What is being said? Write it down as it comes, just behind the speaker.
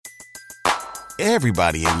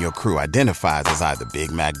Everybody in your crew identifies as either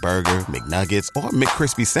Big Mac Burger, McNuggets, or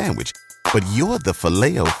McCrispy Sandwich. But you're the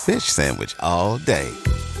Filet-O-Fish Sandwich all day.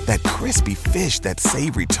 That crispy fish, that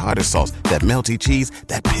savory tartar sauce, that melty cheese,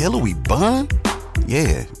 that pillowy bun.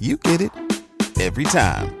 Yeah, you get it. Every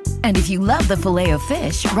time. And if you love the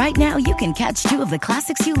Filet-O-Fish, right now you can catch two of the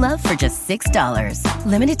classics you love for just $6.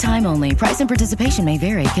 Limited time only. Price and participation may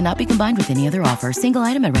vary. Cannot be combined with any other offer. Single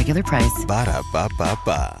item at regular price.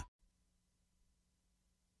 Ba-da-ba-ba-ba.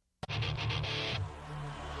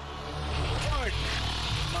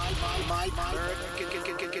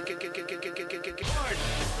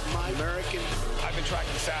 My American. I've been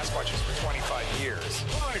tracking Sasquatches for 25 years.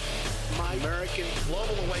 My American.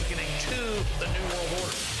 Global awakening to the New World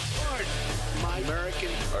Order. My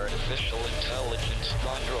American. Artificial intelligence,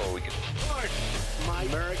 non-droid. My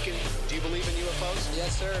American. Do you believe in UFOs?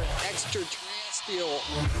 Yes, sir. Extraterrestrial.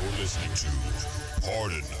 You're listening to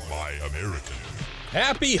Pardon My American.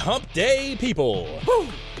 Happy Hump Day, people. Woo!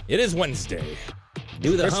 It is Wednesday.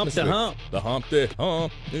 Do the Christmas hump, the week. hump. The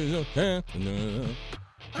hump, the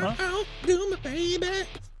hump. Do my baby.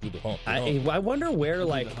 Do the hump. The hump. I wonder where,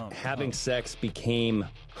 like, hump, having sex became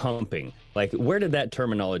humping. Like, where did that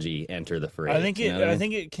terminology enter the phrase? I think it. You know what I I mean?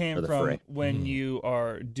 think it came Or the from fray. when you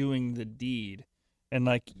are doing the deed, and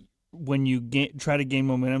like when you try to gain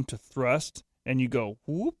momentum to thrust, and you go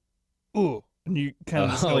whoop, ooh, and you kind of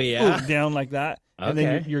just go, yeah. ooh, down like that, and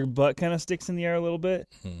then Okay. your butt kind of sticks in the air a little bit,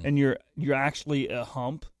 and you're actually a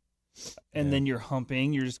hump, and then you're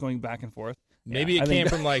humping. You're just going back and forth. Maybe I it think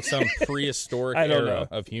came from like some prehistoric I don't era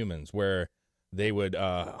know. of humans where they would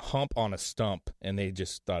hump on a stump and they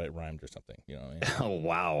just thought it rhymed or something. You know what I mean? Oh,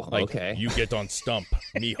 wow. Like, okay. you get on stump,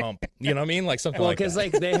 me hump. You know what I mean? Like something Well, like that. because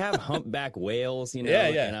like they have humpback whales, you know. Yeah,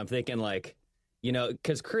 yeah. And I'm thinking like, you know,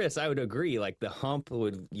 because Chris, I would agree. Like the hump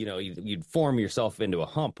would, you know, you'd form yourself into a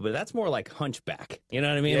hump, but that's more like hunchback. You know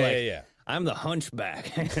what I mean? Yeah, like, yeah. I'm the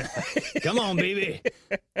hunchback. Come on, baby.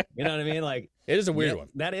 You know what I mean? Like It is a weird one.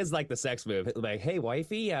 That is like the sex move. Like, hey,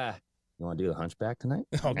 wifey, you want to do the hunchback tonight?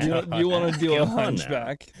 Oh, You, God. you want to do a Come on now.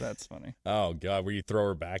 hunchback? That's funny. Oh, God. Where you throw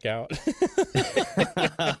her back out?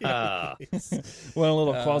 Want a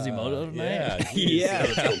little Quasimodo tonight? Yeah. Yeah,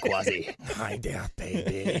 let's go, Quasi. Find out,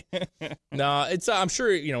 baby. No, it's. I'm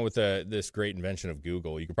sure with this great invention of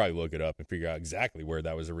Google, you could probably look it up and figure out exactly where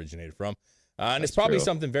that was originated from. And it's probably true.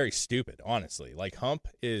 something very stupid, honestly. Like hump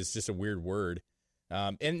is just a weird word,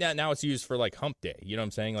 and now it's used for like hump day. You know what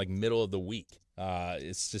I'm saying? Like middle of the week.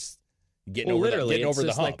 It's just getting over literally, getting it's over the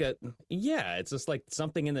just hump. like it's just like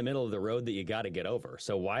something in the middle of the road that you got to get over.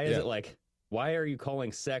 So why is it like? Why are you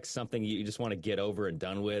calling sex something you just want to get over and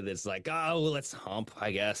done with? It's like, oh, let's hump,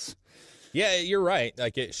 I guess. Yeah, you're right.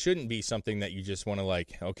 Like it shouldn't be something that you just want to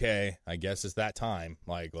like. Okay, I guess it's that time.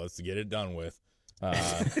 Like let's get it done with.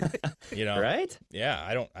 Right? Yeah,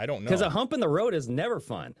 I don't know. Because a hump in the road is never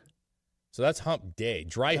fun. So that's hump day,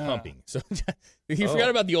 dry humping. So you forgot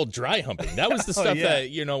about the old dry humping. That was the stuff that,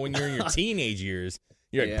 when you're in your teenage years,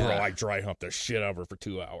 you're like, bro, I dry humped the shit over for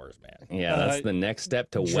 2 hours, man. Yeah, that's the next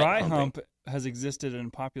step to Dry wet humping. hump has existed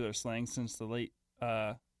in popular slang since the late,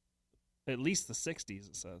 at least the 60s,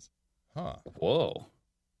 it says. Huh. Whoa.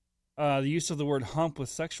 The use of the word hump with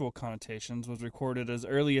sexual connotations was recorded as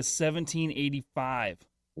early as 1785.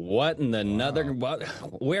 What in the what?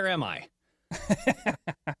 Where am I?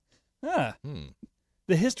 The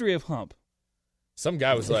history of hump. Some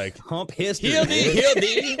guy was like, hump history. Heal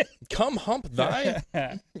thee, come hump thy.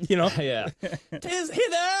 Yeah. 'Tis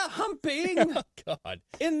hither humping Oh, God.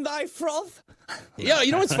 in thy froth. Yeah,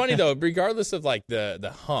 you know what's funny, though? Regardless of, like,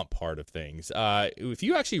 the hump part of things, if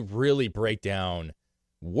you actually really break down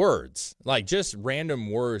words, like just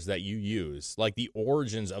random words that you use, like the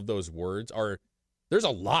origins of those words there's a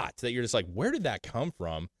lot that you're just like, where did that come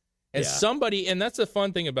from? And somebody, and that's the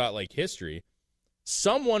fun thing about, like, history,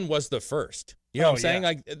 someone was the first. You know what I'm saying?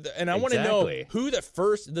 Like, and I want to know who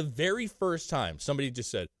the very first time somebody just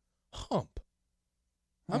said, hump.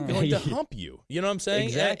 I'm going to hump you. You know what I'm saying?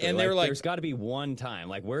 Exactly. And they were like, there's got to be one time.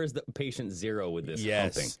 Like, where's the patient zero with this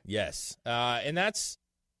humping? Yes. And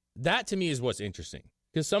that to me is what's interesting.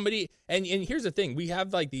 Because somebody, and here's the thing, we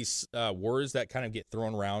have like these words that kind of get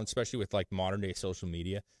thrown around, especially with like modern day social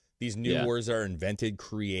media. These new words are invented,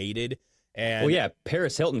 created. And Well, yeah,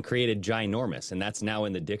 Paris Hilton created ginormous, and that's now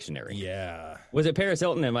in the dictionary. Yeah. Was it Paris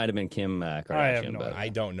Hilton? It might have been Kim Kardashian. I have no but idea. I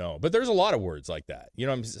don't know. But there's a lot of words like that,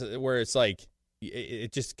 where it's like,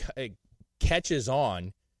 it just catches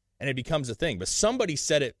on and it becomes a thing. But somebody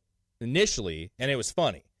said it initially and it was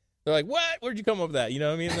funny. They're like, what? Where'd you come up with that? You know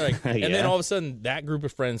what I mean? They're like, and then all of a sudden that group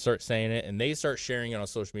of friends start saying it and they start sharing it on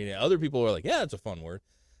social media. Other people are like, yeah, it's a fun word.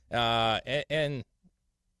 And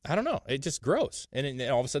I don't know. It just grows. And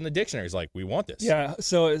all of a sudden the dictionary's like, we want this. Yeah,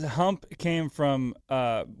 so hump came from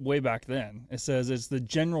way back then. It says it's the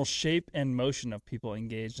general shape and motion of people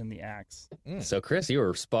engaged in the acts. So, Chris, you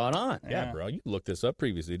were spot on. Yeah, bro. You looked this up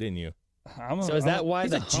previously, didn't you? So is that why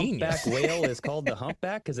he's the a genius. humpback whale is called the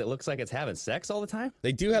humpback? Because it looks like it's having sex all the time?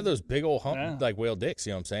 They do have those big old like whale dicks,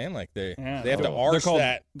 you know what I'm saying? Like they have to arch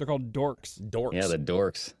that. They're called dorks. Dorks. Yeah, the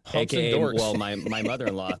dorks. Humps AKA, and dorks. well, my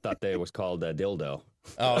mother-in-law thought they was called a dildo.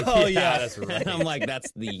 Oh, yeah, that's right. And I'm like,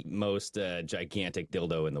 that's the most gigantic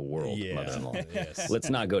dildo in the world, mother-in-law. Yes.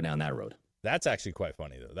 Let's not go down that road. That's actually quite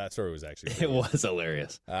funny, though. That story was actually It was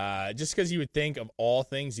hilarious. just because you would think of all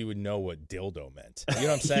things, you would know what dildo meant. You know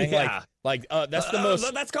what I'm saying? Yeah. That's the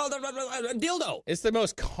most. That's called a dildo. It's the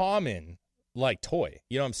most common toy.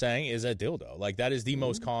 You know what I'm saying? Is a dildo. Like that is the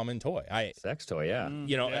most common toy. Sex toy, yeah.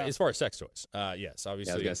 As far as sex toys, yes, obviously.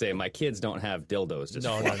 Yeah, I was gonna say my kids don't have dildos. Just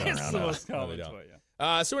No. It's the most No, common they don't. toy,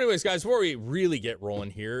 yeah. So, anyways, guys, before we really get rolling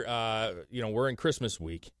here, we're in Christmas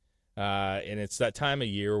week, and it's that time of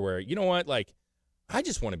year where you know what, like, I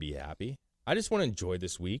just want to be happy. I just want to enjoy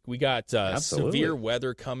this week. We got severe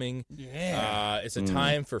weather coming. Yeah. It's a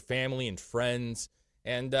time for family and friends,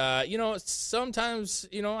 and sometimes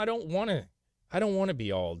I don't want to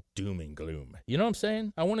be all doom and gloom. You know what I'm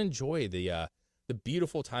saying? I want to enjoy the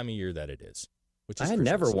beautiful time of year that it is. Which is Christmas.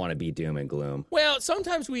 never want to be doom and gloom. Well,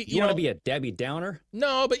 sometimes you want to be a Debbie Downer?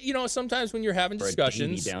 No, but sometimes when you're having Or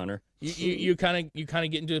discussions, a Debbie Downer. you kind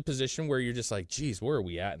of get into a position where you're just like, geez, where are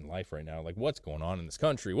we at in life right now? Like, what's going on in this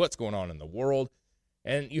country? What's going on in the world?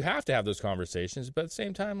 And you have to have those conversations, but at the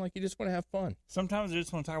same time, like, you just want to have fun. Sometimes I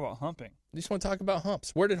just want to talk about humping. You just want to talk about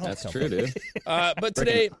humps. Where did humps That's come true, from? dude. But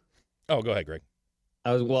today, go ahead, Greg.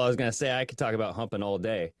 I was gonna say I could talk about humping all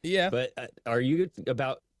day. Yeah, but are you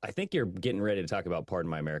about? I think you're getting ready to talk about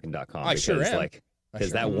PardonMyAmerican.com. I sure am.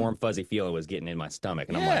 Because that warm, fuzzy feeling was getting in my stomach.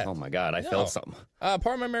 And I'm like, oh, my God, I felt something.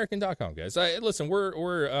 PardonMyAmerican.com, guys. Listen,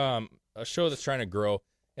 we're a show that's trying to grow.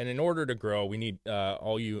 And in order to grow, we need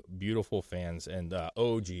all you beautiful fans and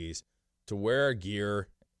OGs to wear our gear,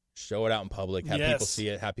 show it out in public, have people see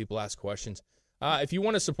it, have people ask questions. If you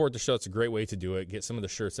want to support the show, it's a great way to do it. Get some of the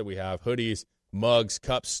shirts that we have, hoodies, mugs,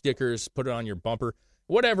 cups, stickers, put it on your bumper,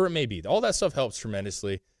 whatever it may be. All that stuff helps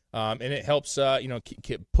tremendously. And it helps,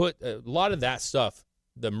 put a lot of that stuff,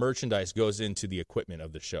 the merchandise goes into the equipment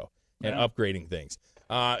of the show and upgrading things.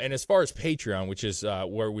 And as far as Patreon, which is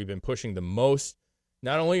where we've been pushing the most,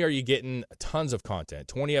 not only are you getting tons of content,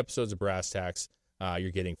 20 episodes of Brass Tacks,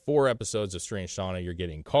 you're getting 4 episodes of Strange Sauna, you're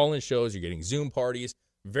getting call-in shows, you're getting Zoom parties,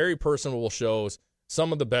 very personable shows.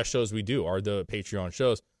 Some of the best shows we do are the Patreon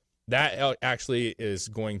shows. That actually is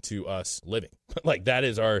going to us living. Like, that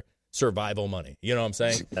is our survival money. You know what I'm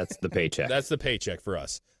saying? That's the paycheck. That's the paycheck for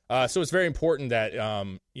us. So it's very important that,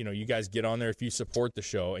 you guys get on there. If you support the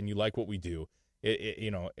show and you like what we do,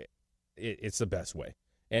 it's the best way.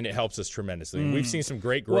 And it helps us tremendously. And we've seen some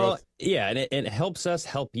great growth. Well, yeah, and it helps us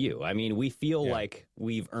help you. I mean, we feel like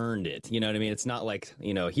we've earned it. You know what I mean? It's not like,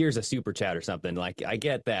 here's a super chat or something. Like, I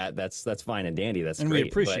get that. That's fine and dandy. That's great. We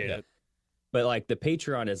appreciate it. But, like, the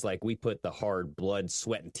Patreon is like we put the hard blood,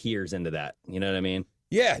 sweat, and tears into that. You know what I mean?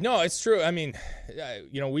 Yeah, no, it's true. I mean,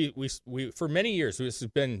 we for many years,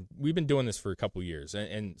 we've been doing this for a couple years,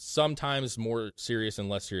 and sometimes more serious and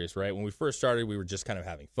less serious, right? When we first started, we were just kind of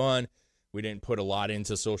having fun. We didn't put a lot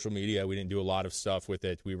into social media. We didn't do a lot of stuff with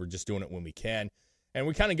it. We were just doing it when we can. And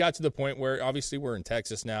we kind of got to the point where, obviously, we're in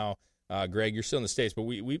Texas now. Greg, you're still in the States, but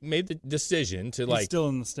we made the decision to, He's still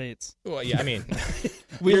in the States. Well, yeah, I mean,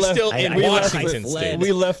 We're still in Washington State.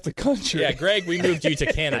 We left the country. Yeah, Greg, we moved you to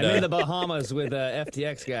Canada. I'm in the Bahamas with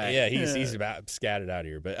FTX guy. Yeah, he's about scattered out of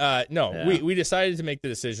here. But we decided to make the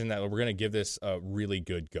decision that we're going to give this a really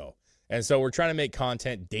good go. And so we're trying to make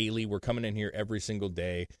content daily. We're coming in here every single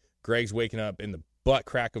day. Greg's waking up in the butt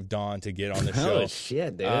crack of dawn to get on the show. Oh,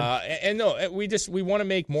 shit, dude. We want to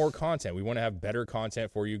make more content. We want to have better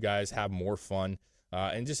content for you guys, have more fun,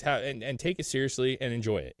 and just have and take it seriously and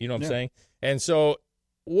enjoy it. You know what I'm saying? And so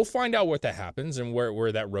we'll find out what that happens and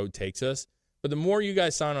where that road takes us. But the more you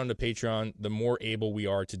guys sign on to Patreon, the more able we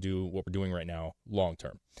are to do what we're doing right now long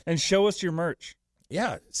term. And show us your merch.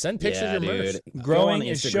 Yeah, send pictures of your merch. Growing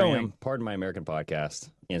is showing. Pardon My American Podcast,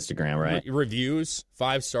 Instagram, right? Reviews,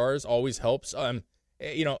 5 stars always helps.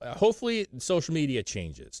 Hopefully social media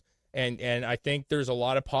changes. And I think there's a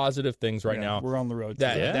lot of positive things right now. We're on the road.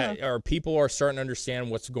 That our people are starting to understand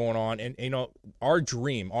what's going on. And, our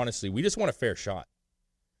dream, honestly, we just want a fair shot.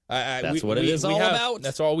 That's what it is all about.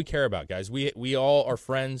 That's all we care about, guys. We all are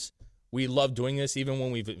friends. We love doing this, even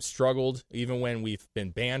when we've struggled, even when we've been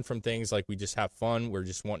banned from things. Like, we just have fun. We're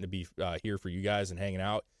just wanting to be here for you guys and hanging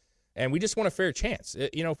out. And we just want a fair chance.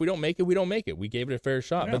 If we don't make it, we don't make it. We gave it a fair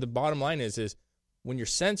shot. Yeah. But the bottom line is when you're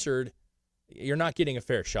censored, you're not getting a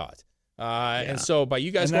fair shot. And so by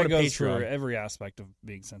you guys and going to goes Patreon, for every aspect of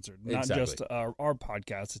being censored, not Exactly. just our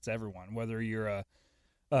podcast. It's everyone, whether you're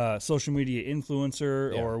a social media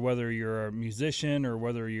influencer or whether you're a musician or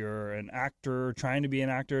whether you're an actor trying to be an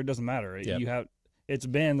actor. It doesn't matter. Yep. It's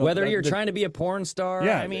been Whether you're trying to be a porn star,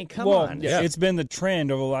 Yeah, I mean, come on. Yeah. It's been the trend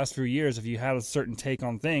over the last few years. If you had a certain take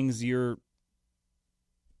on things, you're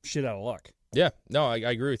shit out of luck. Yeah, no, I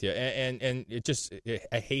agree with you, and it just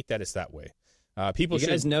I hate that it's that way. People You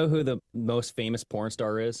guys should know who the most famous porn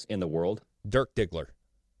star is in the world? Dirk Diggler.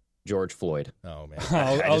 George Floyd. Oh man,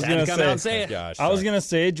 I was just had gonna to come out and say, say it. Gosh, I was sorry. gonna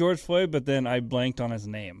say George Floyd, but then I blanked on his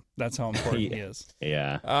name. That's how important he is.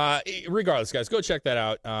 Yeah. Regardless, guys, go check that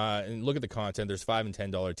out and look at the content. There's $5 and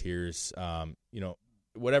 $10 tiers.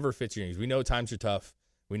 Whatever fits your needs. We know times are tough.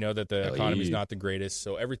 We know that the economy's not the greatest.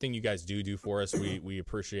 So everything you guys do for us, we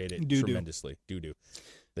appreciate it tremendously. Do.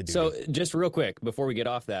 So just real quick, before we get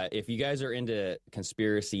off that, if you guys are into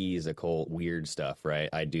conspiracies, occult, weird stuff, right?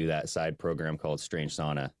 I do that side program called Strange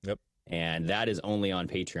Sauna. Yep. And that is only on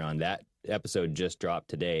Patreon. That episode just dropped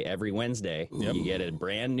today. Every Wednesday, you get a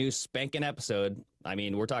brand new spanking episode. I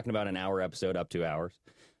mean, we're talking about an hour episode, up to hours.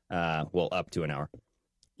 Up to an hour.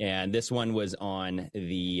 And this one was on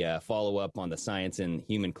the follow-up on the science and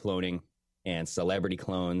human cloning and celebrity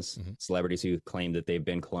clones, celebrities who claim that they've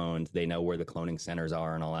been cloned. They know where the cloning centers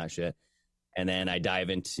are and all that shit. And then I dive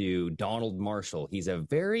into Donald Marshall. He's a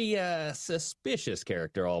very suspicious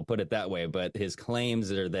character, I'll put it that way. But his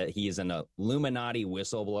claims are that he is an Illuminati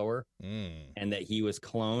whistleblower and that he was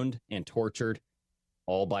cloned and tortured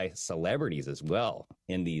all by celebrities as well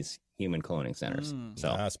in these human cloning centers. So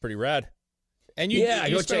that's pretty rad. And you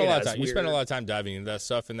spend a lot of time. You spend a lot of time diving into that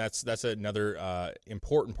stuff, and that's another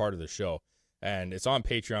important part of the show. And it's on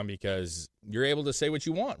Patreon because you're able to say what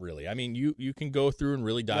you want, really. I mean, you can go through and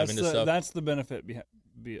really dive into stuff. That's the benefit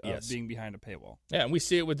of being behind a paywall. Yeah, and we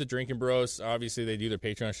see it with the Drinking Bros. Obviously, they do their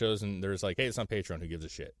Patreon shows, and there's like, hey, it's on Patreon. Who gives a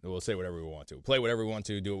shit? We'll say whatever we want to. Play whatever we want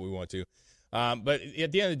to. Do what we want to. But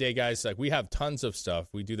at the end of the day, guys, like we have tons of stuff.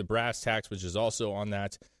 We do the Brass Tacks, which is also on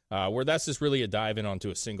that, where that's just really a dive in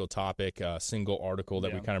onto a single topic, a single article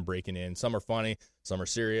that we kind of breaking in. Some are funny, some are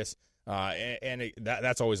serious.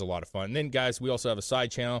 That's always a lot of fun. And then, guys, we also have a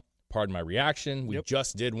side channel, Pardon My Reaction. We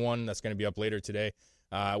just did one that's going to be up later today,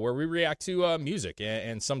 where we react to music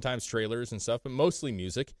and sometimes trailers and stuff, but mostly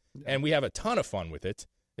music. And we have a ton of fun with it.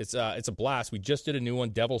 It's a blast. We just did a new one,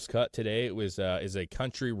 Devil's Cut, today. It was is a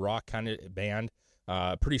country rock kind of band,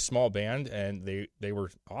 pretty small band, and they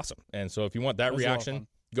were awesome. And so if you want that reaction,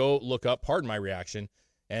 go look up Pardon My Reaction.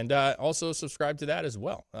 And also subscribe to that as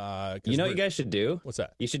well. You know what you guys should do? What's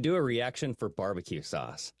that? You should do a reaction for barbecue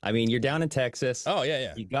sauce. I mean, you're down in Texas. Oh,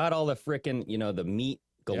 yeah. You got all the frickin', the meat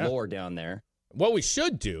galore down there. What we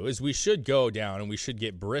should do is we should go down and we should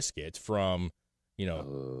get brisket from,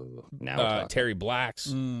 Terry Black's.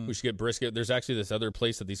 We should get brisket. There's actually this other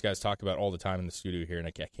place that these guys talk about all the time in the studio here, and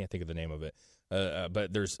I can't think of the name of it.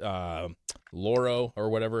 But there's Loro or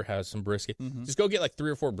whatever has some brisket. Just go get like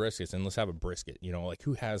 3 or 4 briskets and let's have a brisket. Like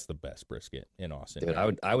who has the best brisket in Austin?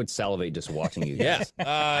 Dude, I would salivate just watching you guys.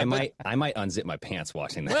 I might unzip my pants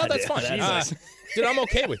watching that. Well, that's fine. Dude, I'm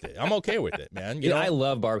okay with it. I'm okay with it, man. I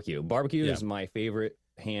love barbecue. Barbecue is my favorite,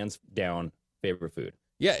 hands down, favorite food.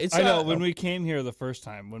 Yeah, it's. I know when we came here the first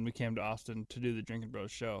time, when we came to Austin to do the Drinking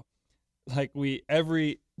Bros show, like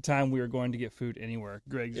every time we were going to get food anywhere,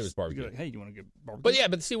 Greg it was barbecue. Like, hey, you want to get barbecue?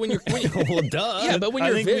 But see when you're well, duh. Yeah, but when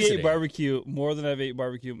you're I think visiting, we ate barbecue more than I've ate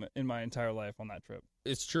barbecue in my entire life on that trip.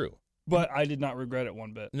 It's true. But I did not regret it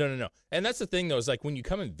one bit. No. And that's the thing though, is like when you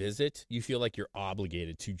come and visit, you feel like you're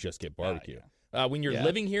obligated to just get barbecue. When you're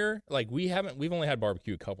living here, like we've only had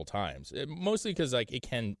barbecue a couple times, mostly because like it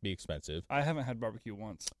can be expensive. I haven't had barbecue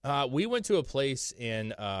once. We went to a place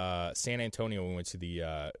in San Antonio. We went to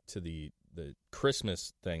the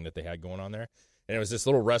Christmas thing that they had going on there, and it was this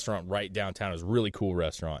little restaurant right downtown. It was a really cool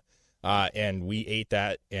restaurant, and we ate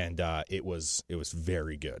that, and it was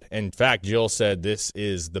very good. In fact, Jill said this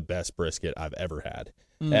is the best brisket I've ever had,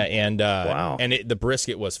 wow! And the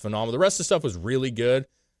brisket was phenomenal. The rest of the stuff was really good.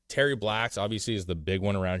 Terry Black's obviously is the big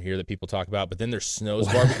one around here that people talk about, but then there's Snow's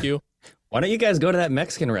Barbecue. Why don't you guys go to that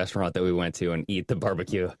Mexican restaurant that we went to and eat the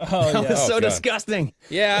barbecue? Oh, that was so disgusting.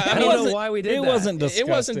 Yeah, I don't know why we did that. It wasn't disgusting.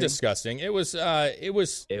 It wasn't disgusting. It was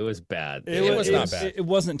bad. It was not bad. It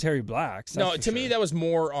wasn't Terry Black's. No, to me that was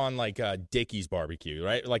more on like Dickey's Barbecue,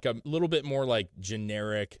 right? Like a little bit more like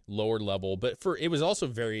generic, lower level, but it was also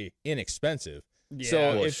very inexpensive. Yeah,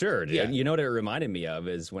 so sure, dude. Yeah. You know what it reminded me of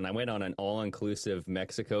is when I went on an all-inclusive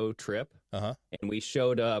Mexico trip Uh-huh. and we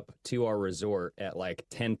showed up to our resort at like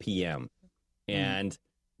 10 p.m. and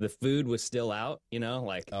the food was still out,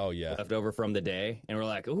 like left over from the day, and we're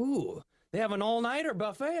like, ooh, they have an all-nighter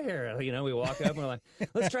buffet here. We walk up and we're like,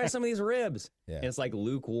 let's try some of these ribs. Yeah. And it's like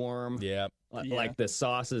lukewarm. Yeah. Like the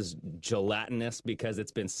sauce is gelatinous because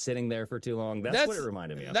it's been sitting there for too long. That's what it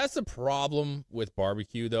reminded me of. That's the problem with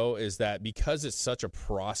barbecue, though, is that because it's such a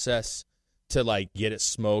process to like get it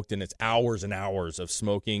smoked, and it's hours and hours of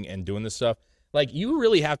smoking and doing this stuff, like you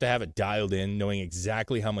really have to have it dialed in, knowing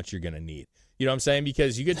exactly how much you're going to need. You know what I'm saying?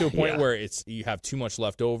 Because you get to a point where you have too much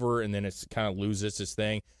left over, and then it's kind of loses its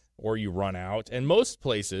thing, or you run out. And most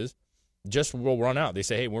places just will run out. They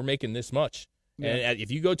say, hey, we're making this much. Yeah. And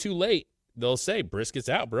if you go too late, they'll say, brisket's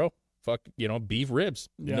out, bro. Fuck, beef ribs.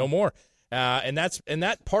 Yeah. No more. And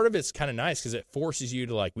that part of it's kind of nice because it forces you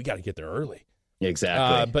to like, we got to get there early.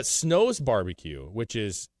 Exactly. But Snow's Barbecue, which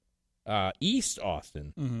is East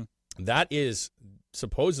Austin, that is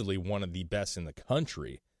supposedly one of the best in the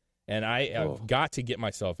country. And I've got to get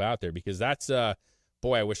myself out there because that's,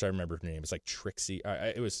 boy, I wish I remember her name. It's like Trixie.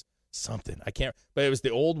 It was something. I can't, but it was the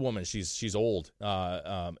old woman. She's old,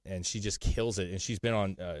 and she just kills it. And she's been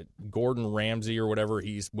on Gordon Ramsay or whatever.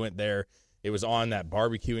 He's went there. It was on that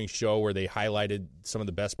barbecuing show where they highlighted some of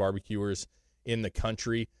the best barbecuers in the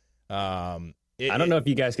country. I don't know if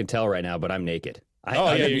you guys can tell right now, but I'm naked.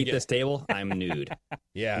 Underneath this table, I'm nude.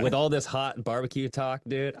 Yeah. With all this hot barbecue talk,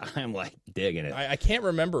 dude, I'm like digging it. I can't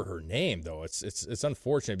remember her name though. It's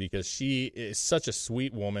unfortunate because she is such a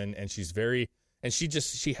sweet woman, and she's very, and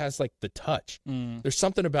she has like the touch. There's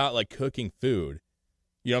something about like cooking food.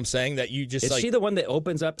 You know what I'm saying? That you just is she the one that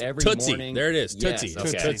opens up every Tootsie. morning? There it is. Tootsie. Yes,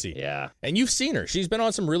 okay. Tootsie. Yeah. And you've seen her. She's been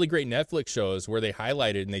on some really great Netflix shows where they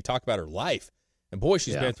highlighted and they talk about her life. And boy,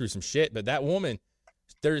 she's been through some shit. But that woman,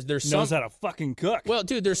 there's knows how to fucking cook. Well,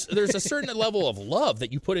 dude, there's a certain level of love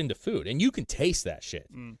that you put into food, and you can taste that shit.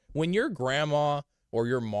 When your grandma or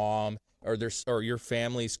your mom or your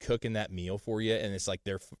family's cooking that meal for you, and it's like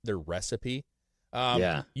their recipe,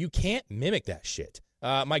 you can't mimic that shit.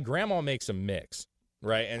 My grandma makes a mix,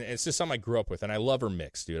 right? And it's just something I grew up with, and I love her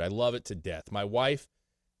mix, dude. I love it to death. My wife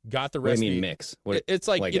got the recipe. What do you mean mix? It's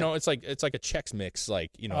like it's like a Chex Mix, like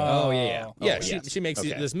she makes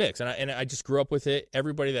this mix, and I just grew up with it.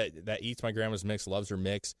 Everybody that eats my grandma's mix loves her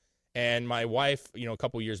mix. And my wife, a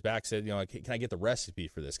couple years back said, can I get the recipe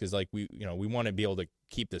for this? Because like we want to be able to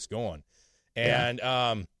keep this going,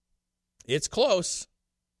 and it's close,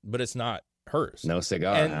 but it's not hers. No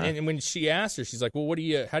cigar. And when she asked her, she's like, well,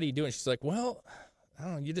 how do you do it? And she's like, well, I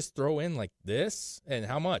don't know. You just throw in like this, and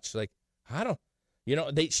how much? Like, I don't.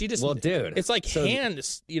 She just. Well, dude, it's like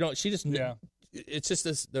hands. She just. Yeah. It's just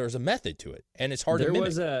this. There's a method to it, and it's hard to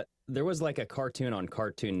mimic. There was like a cartoon on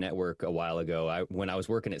Cartoon Network a while ago. When I was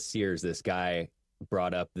working at Sears, this guy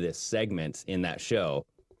brought up this segment in that show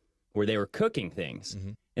where they were cooking things,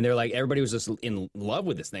 and they're like, everybody was just in love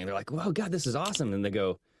with this thing. They're like, "Oh God, this is awesome!" And they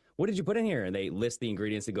go, "What did you put in here?" And they list the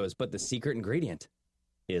ingredients. It goes, "But the secret ingredient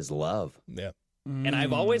is love." Yeah. And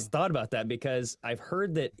I've always thought about that because I've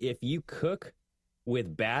heard that if you cook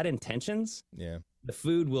with bad intentions, the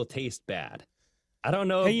food will taste bad. I don't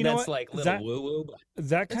know if that's like little woo-woo, but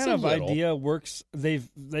that kind of idea works. They've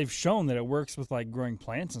shown that it works with like growing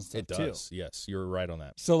plants and stuff. It does. Too. Yes, you're right on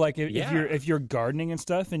that. So like if you're gardening and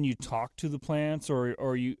stuff, and you talk to the plants,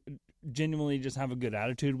 or you genuinely just have a good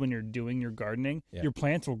attitude when you're doing your gardening, your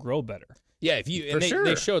plants will grow better. Yeah, if you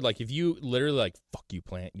they showed like if you literally like fuck you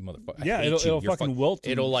plant, you motherfucker. Yeah, it'll fucking wilt.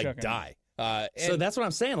 It'll like die. So that's what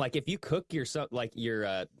I'm saying. Like if you cook your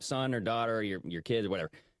son or daughter or your kids or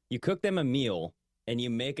whatever, you cook them a meal and you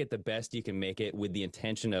make it the best you can make it with the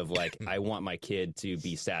intention of like, I want my kid to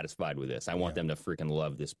be satisfied with this. I want them to freaking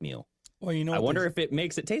love this meal. Well, I wonder if it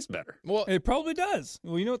makes it taste better. Well, it probably does.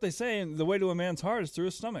 Well, you know what they say, the way to a man's heart is through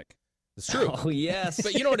his stomach. It's true. Oh, yes.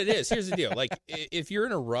 But you know what it is? Here's the deal. Like, if you're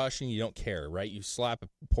in a rush and you don't care, right? You slap a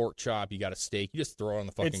pork chop, you got a steak, you just throw it on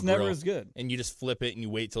the fucking grill. It's never as good. And you just flip it and you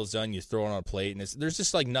wait till it's done, you throw it on a plate, and there's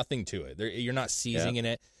just, like, nothing to it. You're not seasoning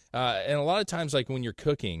it. And a lot of times, like, when you're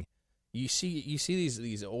cooking, you see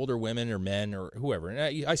these older women or men or whoever.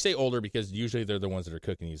 And I say older because usually they're the ones that are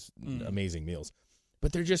cooking these amazing meals.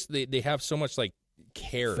 But they're just, they have so much, like,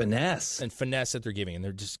 care finesse that they're giving, and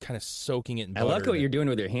they're just kind of soaking it in butter. I like what you're doing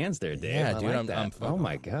with your hands there, Dave. Yeah, dude, I'm oh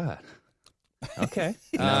my god. Okay.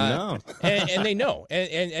 And they know,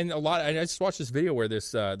 and a lot. I just watched this video where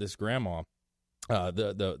this grandma,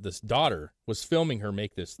 this daughter was filming her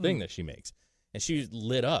make this thing that she makes, and she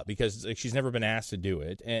lit up because she's never been asked to do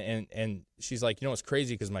it, and she's like, it's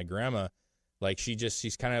crazy because my grandma, like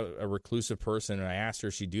she's kind of a reclusive person, and I asked her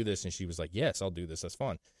if she'd do this, and she was like, yes, I'll do this. That's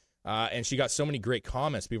fun. And she got so many great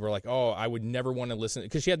comments. People were like, oh, I would never want to listen.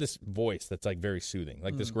 Because she had this voice that's like very soothing,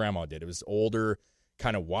 like this grandma did. It was older,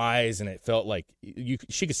 kind of wise, and it felt like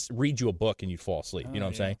she could read you a book and you'd fall asleep. You know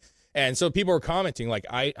what I'm saying? And so people were commenting like,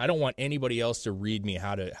 I don't want anybody else to read me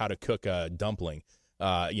how to cook a dumpling,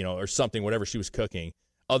 or something, whatever she was cooking,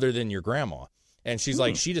 other than your grandma. And she's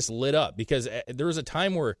like, she just lit up because there was a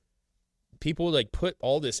time where people like put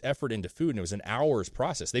all this effort into food, and it was an hour's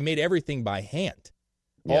process. They made everything by hand.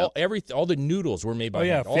 Yep. All the noodles were made by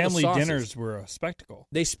hand. All family the dinners were a spectacle.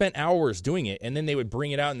 They spent hours doing it, and then they would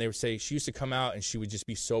bring it out, and they would say, she used to come out, and she would just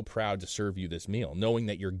be so proud to serve you this meal, knowing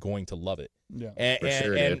that you're going to love it. Yeah,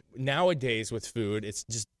 and nowadays with food, it's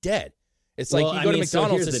just dead. It's like you go to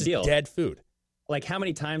McDonald's, it's just dead food. Like, how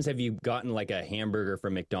many times have you gotten like a hamburger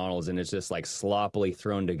from McDonald's and it's just like sloppily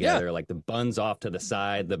thrown together, like the bun's off to the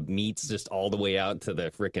side, the meat's just all the way out to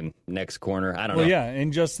the freaking next corner? I don't know. Yeah,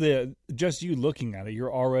 and just you looking at it,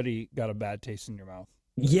 you're already got a bad taste in your mouth.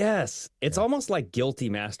 Yes, it's almost like guilty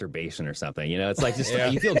masturbation or something. It's like just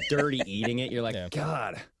you feel dirty eating it. You're like,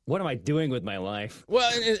 God, what am I doing with my life?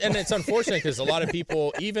 Well, and it's unfortunate because a lot of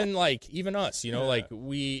people, even us, like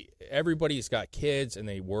everybody's got kids and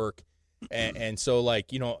they work. And so,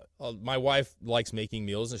 like, my wife likes making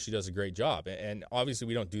meals, and she does a great job. And obviously,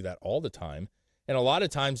 we don't do that all the time. And a lot of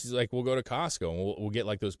times, like, we'll go to Costco, and we'll get,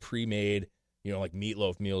 like, those pre-made, like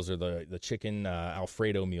meatloaf meals or the chicken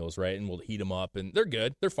Alfredo meals, right? And we'll heat them up, and they're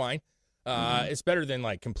good. They're fine. It's better than,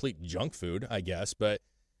 like, complete junk food, I guess. But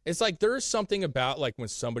it's like there's something about, like, when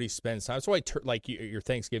somebody spends time. That's why, your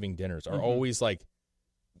Thanksgiving dinners are always, like,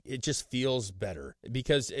 it just feels better.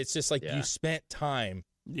 Because it's just like you spent time.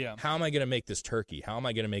 Yeah. How am I going to make this turkey? How am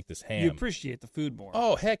I going to make this ham? You appreciate the food more.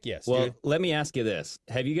 Oh, heck yes. Well, dude. Let me ask you this.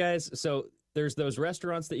 Have you guys, so there's those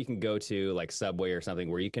restaurants that you can go to, like Subway or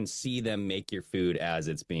something, where you can see them make your food as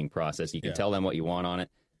it's being processed. You can tell them what you want on it.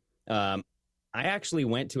 I actually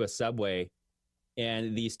went to a Subway,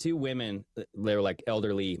 and these two women, they were like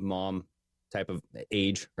elderly mom type of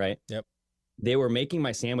age, right? Yep. They were making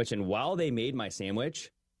my sandwich, and while they made my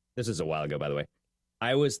sandwich, this was a while ago, by the way,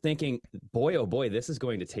 I was thinking, boy, oh boy, this is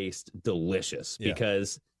going to taste delicious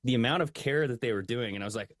because the amount of care that they were doing. And I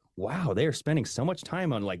was like, wow, they are spending so much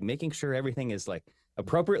time on like making sure everything is like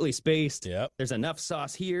appropriately spaced. Yep. There's enough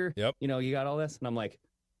sauce here. Yep. You got all this. And I'm like,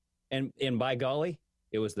 and by golly,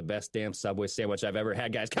 it was the best damn Subway sandwich I've ever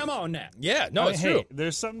had, guys. Come on now. Yeah, no, it's true.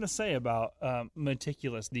 There's something to say about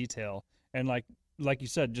meticulous detail. And like you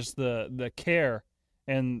said, just the care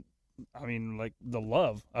and I mean, like the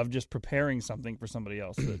love of just preparing something for somebody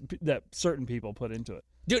else that certain people put into it.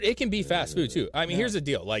 Dude, it can be fast food too. I mean, here's the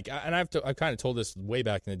deal. Like, and I've kind of told this way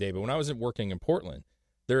back in the day, but when I was working in Portland,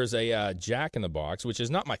 there's a Jack in the Box, which is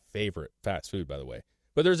not my favorite fast food, by the way.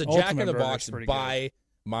 But there's a Jack in the Box by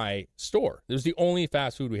my store. It was the only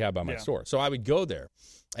fast food we had by my store. So I would go there,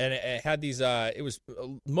 and it had these. It was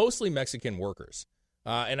mostly Mexican workers.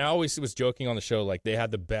 And I always was joking on the show, like they had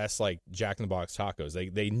the best like Jack in the Box tacos.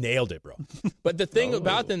 They nailed it, bro. But the thing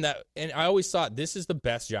about them and I always thought this is the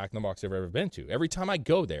best Jack in the Box I've ever been to. Every time I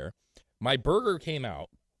go there, my burger came out.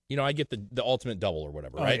 I get the ultimate double or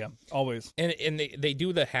whatever, right? Yeah, always. And they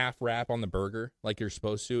do the half wrap on the burger like you're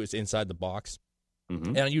supposed to. It's inside the box,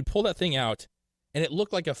 and you'd pull that thing out, and it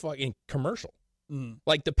looked like a fucking commercial.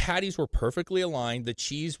 Like the patties were perfectly aligned, the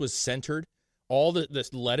cheese was centered. All the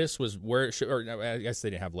lettuce was where it should, or I guess they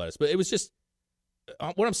didn't have lettuce, but it was just,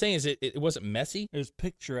 what I'm saying is it wasn't messy. It was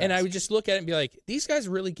picturesque. And I would just look at it and be like, these guys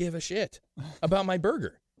really give a shit about my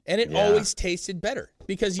burger. And it always tasted better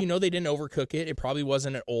because, they didn't overcook it. It probably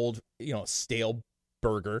wasn't an old, stale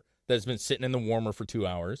burger that's been sitting in the warmer for 2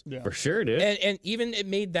 hours. Yeah. For sure, dude. And even it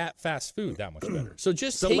made that fast food that much better. So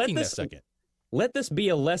just taking a second. Let this be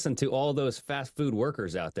a lesson to all those fast food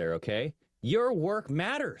workers out there, okay? Your work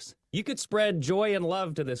matters. You could spread joy and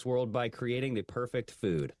love to this world by creating the perfect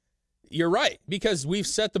food. You're right, because we've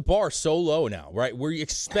set the bar so low now, right? We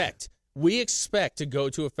expect to go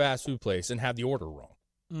to a fast food place and have the order wrong.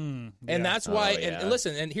 And that's why, and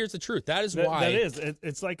listen, and here's the truth. That is why. That is.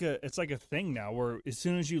 It's like a thing now where as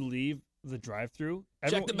soon as you leave the drive-thru,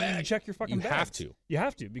 check the bag. You check your fucking bag. You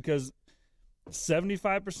have to, because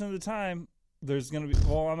 75% of the time, there's going to be,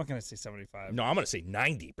 I'm not going to say 75. No, I'm going to say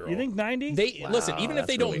 90, bro. You think 90? Listen, even if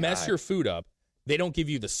they don't mess your food up, they don't give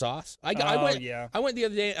you the sauce. I went the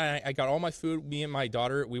other day, and I got all my food. Me and my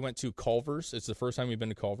daughter, we went to Culver's. It's the first time we've been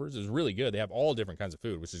to Culver's. It was really good. They have all different kinds of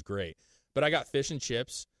food, which is great. But I got fish and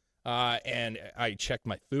chips, and I checked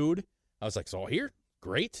my food. I was like, it's all here.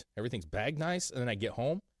 Great. Everything's bagged nice. And then I get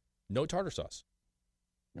home, no tartar sauce.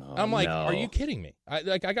 I'm like, are you kidding me?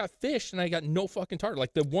 I got fish and I got no fucking tartar.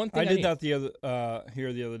 Like the one thing I did that the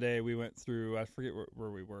other day. We went through. I forget where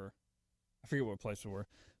we were. I forget what place we were,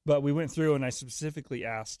 but we went through and I specifically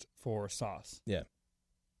asked for sauce. Yeah.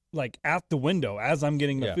 Like at the window as I'm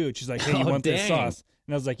getting the food, she's like, "Hey, you want this sauce?"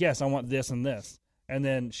 And I was like, "Yes, I want this and this." And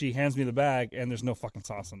then she hands me the bag and there's no fucking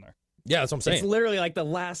sauce in there. Yeah, that's what I'm saying. It's literally like the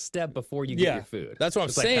last step before you get your food. That's what I'm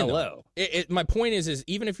saying. Like, hello. My point is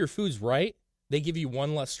even if your food's right, they give you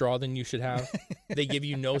one less straw than you should have. They give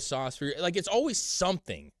you no sauce for your, like, it's always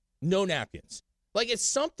something. No napkins. Like, it's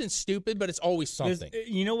something stupid, but it's always something.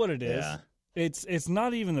 You know what it is? Yeah. It's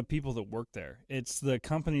not even the people that work there. It's the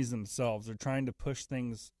companies themselves. They're trying to push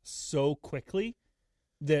things so quickly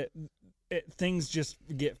that things just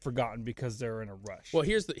get forgotten because they're in a rush. Well,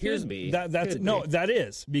 here's that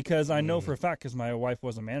is because I know for a fact because my wife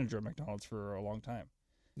was a manager at McDonald's for a long time.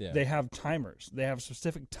 Yeah. They have timers. They have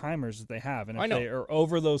specific timers that they have, and if I know. they are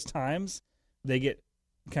over those times, they get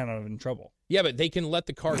kind of in trouble. Yeah, but they can let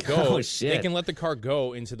the car go. Oh, shit. They can let the car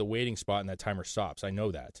go into the waiting spot, and that timer stops. I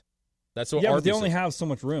know that. That's what. Yeah, but Arby's they only is. have so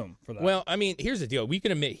much room for that. Well, I mean, here's the deal. We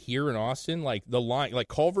can admit here in Austin, like the line, like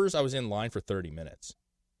Culver's, I was in line for 30 minutes.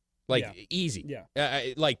 Like easy.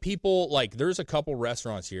 Yeah. Like people, like there's a couple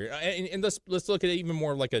restaurants here, and let's look at it even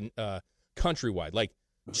more like a countrywide. Like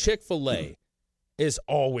Chick-fil-A is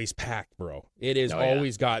always packed, bro. It is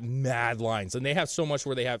always got mad lines, and they have so much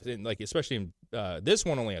where they have, like especially in this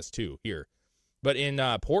one only has 2 here, but in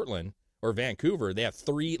Portland or Vancouver they have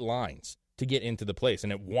 3 lines to get into the place,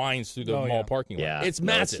 and it winds through the mall parking lot. Yeah, it's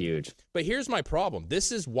massive. It's huge. But here's my problem.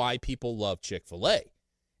 This is why people love Chick-fil-A.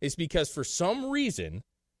 It's because for some reason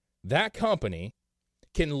that company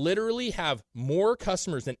can literally have more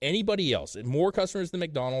customers than anybody else, and more customers than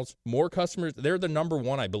McDonald's, more customers. They're the number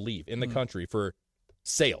 1, I believe, in the country for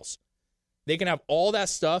sales. They can have all that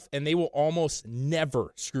stuff, and they will almost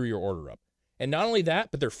never screw your order up. And not only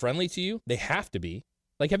that, but they're friendly to you. They have to be.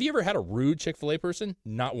 Like, have you ever had a rude Chick-fil-A person?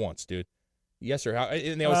 Not once, dude. Yes, sir.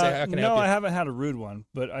 And they always say, how can I help you? No, I haven't had a rude one,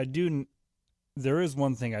 but I do. There is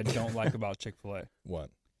one thing I don't like about Chick-fil-A.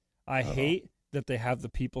 What? I hate that they have the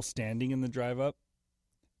people standing in the drive-up,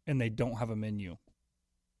 and they don't have a menu.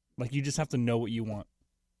 Like, you just have to know what you want.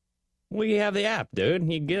 Well, you have the app, dude.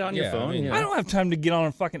 You get on your phone. I mean, you know. I don't have time to get on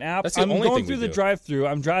a fucking app. That's the I'm only going thing through we the do. drive-through.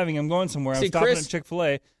 I'm driving. I'm going somewhere. See, I'm stopping Chris- at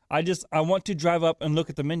Chick-fil-A. I want to drive up and look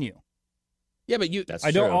at the menu. Yeah, but you. That's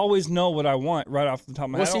I don't true. always know what I want right off the top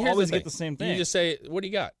of my head. I don't here's always the get the thing. same thing. You just say, what do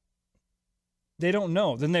you got? They don't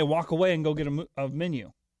know. Then they walk away and go get a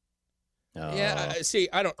menu. Oh, Yeah, see,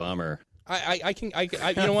 I don't. bummer. I you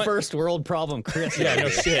know what? First world problem, Chris. Yeah, no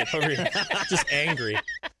shit. Over here. Just angry.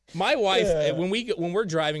 My wife, when we're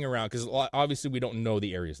driving around, because obviously we don't know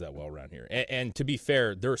the areas that well around here, and to be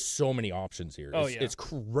fair, there are so many options here. It's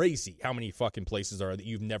crazy how many fucking places there are that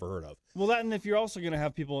you've never heard of. Well, that, and if you're also going to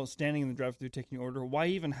have people standing in the drive-thru taking your order, why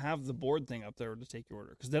even have the board thing up there to take your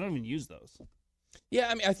order? Because they don't even use those. Yeah,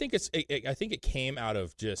 I mean, I think it came out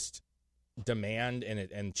of just demand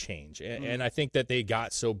and change, and I think that they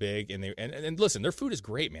got so big, and listen, their food is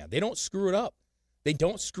great, man. They don't screw it up. They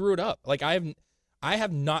don't screw it up. Like I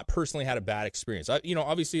have not personally had a bad experience.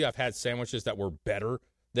 Obviously I've had sandwiches that were better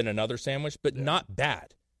than another sandwich, but not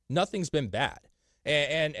bad. Nothing's been bad.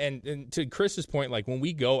 And to Chris's point, like when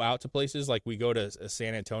we go out to places, like we go to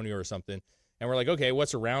San Antonio or something, and we're like, okay,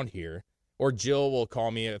 what's around here? Or Jill will call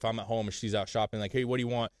me if I'm at home and she's out shopping, like, hey, what do you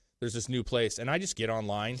want? There's this new place, and I just get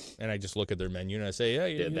online and I just look at their menu and I say,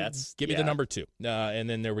 hey, give me the number 2, and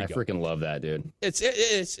then there we go. I freaking love that, dude. It's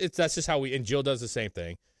that's just how we, and Jill does the same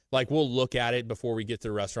thing. Like we'll look at it before we get to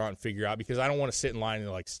the restaurant and figure out, because I don't want to sit in line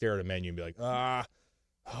and like stare at a menu and be like,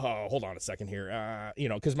 hold on a second here,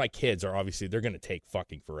 because my kids are obviously they're gonna take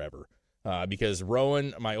fucking forever. Because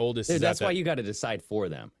Rowan, my oldest, Dude, is that's at why you got to decide for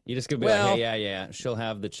them. You just gonna be like, hey, yeah, she'll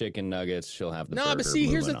have the chicken nuggets, she'll have the burger. But see,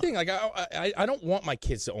 here's the thing. Like, I don't want my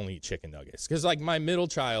kids to only eat chicken nuggets, because like my middle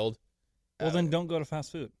child. Well, then don't go to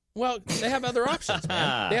fast food. Well, they have other options,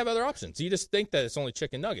 man. They have other options. You just think that it's only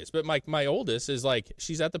chicken nuggets. But my oldest is like,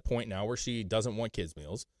 she's at the point now where she doesn't want kids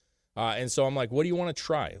meals, and so I'm like, what do you want to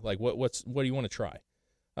try? Like, what do you want to try?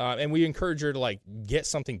 And we encourage her to like get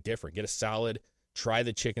something different, get a salad. Try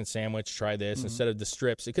the chicken sandwich, try this instead of the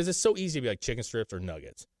strips, because it's so easy to be like chicken strips or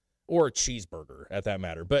nuggets or a cheeseburger at that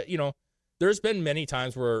matter. But, there's been many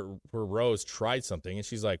times where Rose tried something and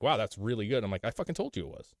she's like, wow, that's really good. I'm like, I fucking told you it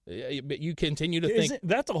was. But you continue to think.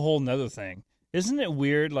 That's a whole nother thing. Isn't it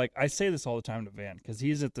weird? Like, I say this all the time to Van, because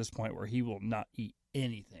he's at this point where he will not eat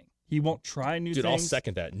anything. He won't try new things. Dude, I'll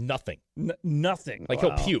second that. Nothing. Nothing. Like,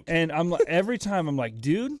 he'll puke. And I'm like, every time I'm like,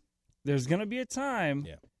 dude, there's going to be a time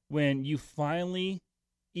when you finally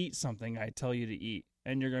eat something I tell you to eat,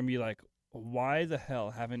 and you're going to be like, why the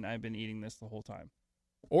hell haven't I been eating this the whole time?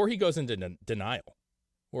 Or he goes into denial,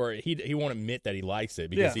 or he won't admit that he likes it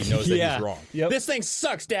because he knows that he's wrong. Yep. This thing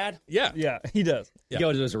sucks, Dad. Yeah, Yeah, he does. You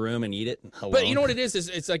go to his room and eat it alone. But you know what it is?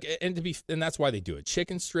 It's like, and that's why they do it.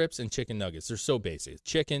 Chicken strips and chicken nuggets. They're so basic.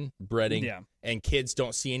 Chicken, breading, and kids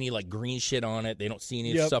don't see any like green shit on it. They don't see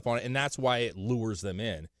any stuff on it, and that's why it lures them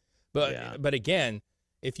in. But again,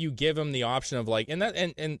 if you give them the option of like,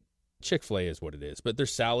 and Chick-fil-A is what it is, but their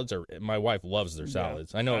salads are. My wife loves their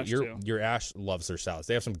salads. I know your Ash loves their salads.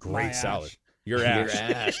 They have some great salads. Your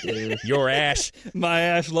Ash. Your Ash. My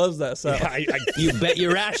Ash loves that salad. Yeah, you bet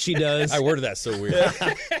your ass she does. I worded that so weird.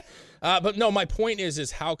 But no, my point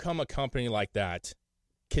is how come a company like that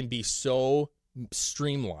can be so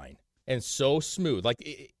streamlined and so smooth?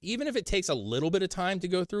 Like, even if it takes a little bit of time to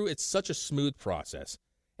go through, it's such a smooth process.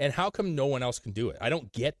 And how come no one else can do it? I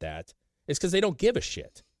don't get that. It's because they don't give a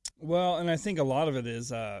shit. Well, and I think a lot of it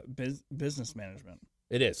is business management.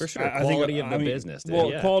 It is. For sure. Quality of the business.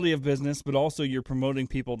 Well, quality of business, but also you're promoting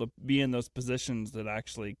people to be in those positions that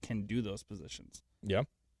actually can do those positions. Yeah.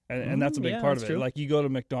 And that's a big part of it. True. Like, you go to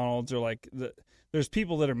McDonald's or like there's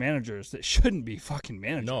people that are managers that shouldn't be fucking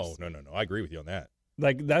managers. No. I agree with you on that.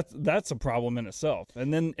 Like, that's a problem in itself.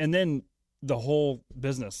 And then the whole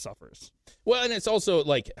business suffers. Well, and it's also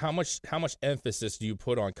like how much emphasis do you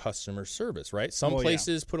put on customer service, right? Some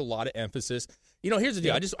places put a lot of emphasis. You know, here's the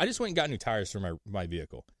deal. I just went and got new tires for my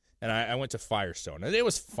vehicle, and I went to Firestone, and it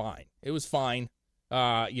was fine. It was fine.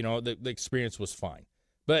 You know, the experience was fine.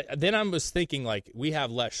 But then I was thinking, like, we have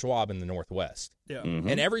Les Schwab in the Northwest. Yeah. Mm-hmm.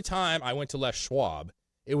 And every time I went to Les Schwab,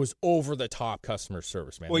 it was over-the-top customer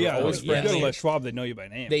service, man. Well, yeah, always you go to Les Schwab, they know you by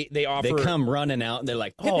name. They offer... They come running out, and they're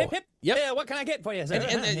like, hip, hip, hip. Yep. Yeah, what can I get for you?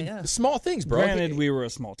 And small things, bro. Granted, we were a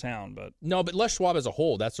small town, but... No, but Les Schwab as a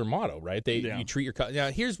whole, that's their motto, right? You treat your...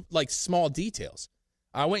 Now, here's, like, small details.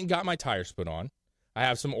 I went and got my tires put on. I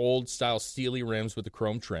have some old-style Steely rims with the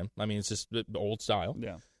chrome trim. I mean, it's just the old style.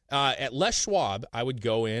 Yeah. At Les Schwab, I would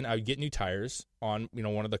go in, I would get new tires on,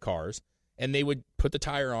 one of the cars, and they would put the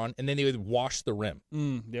tire on, and then they would wash the rim.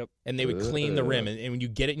 Yep. And they would clean the rim, and when you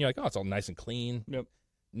get it, and you're like, oh, it's all nice and clean. Yep.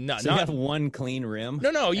 No, so you have one clean rim?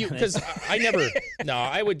 No, because I never. No,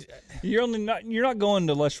 I would. You're not going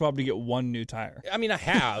to Les Schwab to get one new tire. I mean, I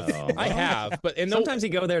have, but sometimes you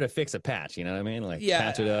go there to fix a patch. You know what I mean? Like,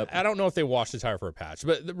 patch it up. I don't know if they wash the tire for a patch,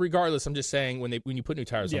 but regardless, I'm just saying when you put new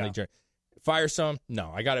tires on, they Firestone.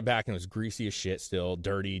 No, I got it back and it was greasy as shit, still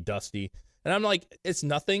dirty, dusty, and I'm like, it's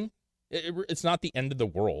nothing. It's not the end of the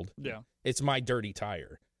world. Yeah, it's my dirty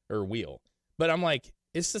tire or wheel, but I'm like.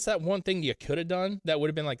 It's just that one thing you could have done that would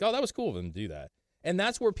have been like, oh, that was cool of them to do that. And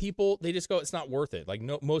that's where people, they just go, it's not worth it. Like,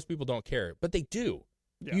 no, most people don't care, but they do.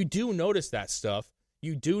 Yeah. You do notice that stuff.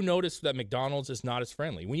 You do notice that McDonald's is not as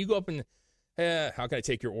friendly. When you go up and, how can I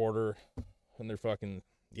take your order? And they're fucking,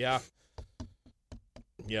 yeah,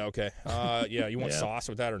 okay. You want sauce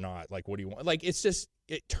with that or not? Like, what do you want? Like, it's just,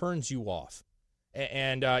 it turns you off.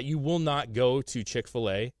 And you will not go to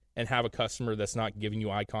Chick-fil-A and have a customer that's not giving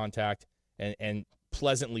you eye contact and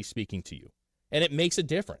pleasantly speaking to you. And it makes a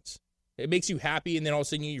difference. It makes you happy, and then all of a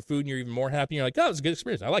sudden you eat your food and you're even more happy. And you're like, oh, it was a good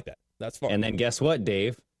experience. I like that. That's fun. And then guess what,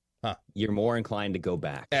 Dave? You're more inclined to go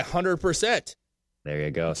back. 100%. There you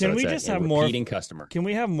go. Can we just have more repeating customer? Can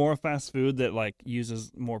we have more fast food that like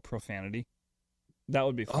uses more profanity? That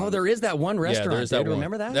would be fun. Oh, there is that one restaurant. Yeah, there is that one.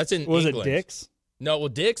 Remember that? That's in Was England. it Dick's? No, well,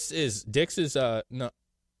 Dick's is no.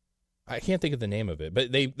 I can't think of the name of it,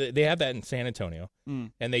 but they have that in San Antonio,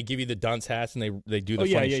 and they give you the dunce hats, and they do the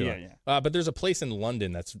funny shit. But there's a place in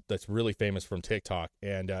London that's really famous from TikTok,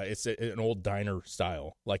 and it's an old diner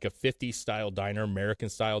style, like a 50s style diner, American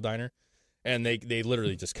style diner, and they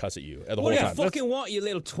literally just cuss at you the whole time. What do you fucking want, you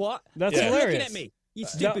little twat? That's hilarious. Looking at me, you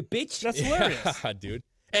stupid bitch. That's hilarious, yeah, dude.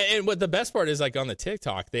 And what the best part is, like on the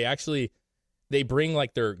TikTok, they bring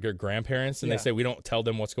like their grandparents, and they say we don't tell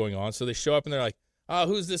them what's going on, so they show up and they're like,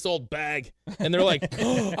 who's this old bag? And they're like,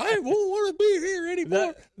 oh, I won't want to be here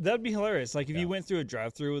anymore. That'd be hilarious. Like if you went through a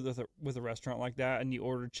drive-through with a restaurant like that and you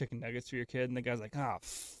ordered chicken nuggets for your kid and the guy's like,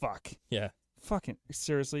 fuck. Yeah. Fucking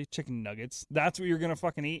seriously, chicken nuggets? That's what you're going to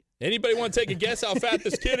fucking eat? Anybody want to take a guess how fat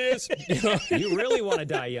this kid is? You really want to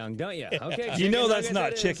die young, don't you? Okay. You know that's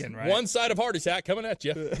not chicken, right? One side of heart attack coming at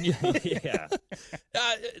you. Yeah.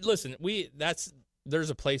 Listen,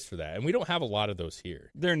 there's a place for that, and we don't have a lot of those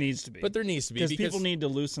here. There needs to be. But there needs to be. Because people need to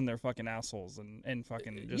loosen their fucking assholes and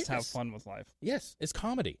fucking just have fun with life. Yes, it's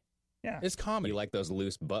comedy. Yeah. It's comedy. You like those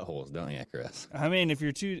loose buttholes, don't you, Chris? I mean, if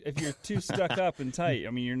you're too stuck up and tight,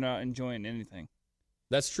 I mean, you're not enjoying anything.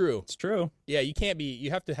 That's true. It's true. Yeah,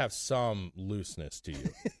 you have to have some looseness to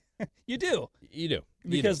you. You do. You do.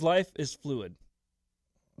 Because life is fluid.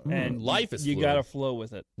 And life is you fluid. got to flow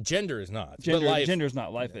with it. Gender is not. Gender's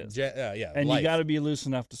not. Life is. And life. you got to be loose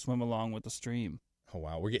enough to swim along with the stream. Oh,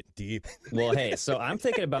 wow. We're getting deep. Well, hey, so I'm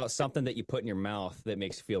thinking about something that you put in your mouth that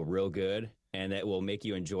makes you feel real good and that will make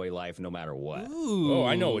you enjoy life no matter what. Ooh. Oh,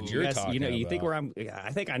 I know what you're talking about. You think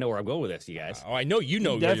I think I know where I'm going with this, you guys. Oh, I know you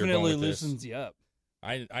know where you're Definitely going with this. loosens you up.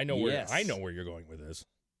 I know where you're going with this.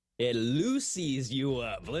 It loosies you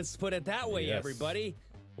up. Let's put it that way, Yes. everybody.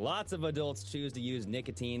 Lots of adults choose to use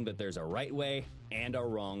nicotine, but there's a right way and a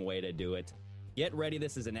wrong way to do it. Get ready.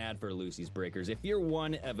 This is an ad for Lucy's Breakers. If you're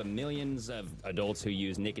one of the millions of adults who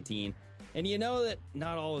use nicotine, and you know that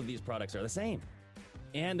not all of these products are the same,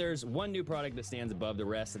 and there's one new product that stands above the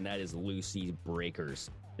rest, and that is Lucy's Breakers.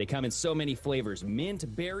 They come in so many flavors: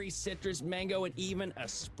 mint, berry, citrus, mango, and even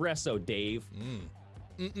espresso, Dave.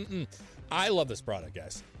 I love this product,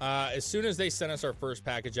 guys. As soon as they sent us our first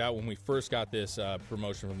package out, when we first got this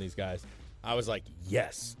promotion from these guys, I was like,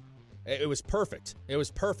 yes. It was perfect. It was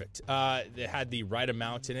perfect. It had the right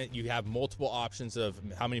amount in it. You have multiple options of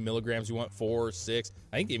how many milligrams you want, 4, 6.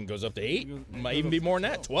 I think it even goes up to 8. Might even be more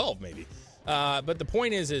than that, 12 maybe. But the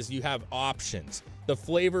point is you have options. The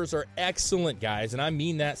flavors are excellent, guys, and I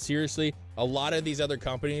mean that seriously. A lot of these other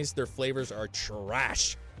companies, their flavors are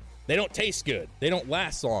trash. They don't taste good. They don't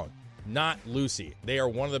last long. Not Lucy. They are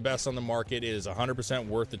one of the best on the market. It is 100%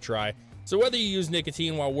 worth the try. So whether you use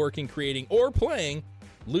nicotine while working, creating, or playing,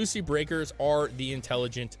 Lucy Breakers are the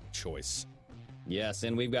intelligent choice. Yes,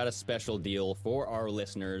 and we've got a special deal for our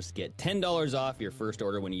listeners. Get $10 off your first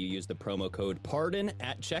order when you use the promo code PARDON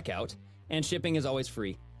at checkout, and shipping is always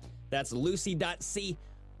free. That's lucy.co.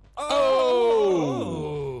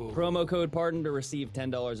 Promo code PARDON to receive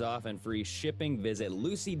 $10 off and free shipping. Visit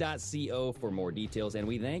lucy.co for more details, and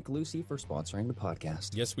we thank Lucy for sponsoring the podcast.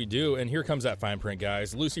 Yes, we do. And here comes that fine print,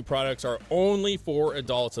 guys. Lucy products are only for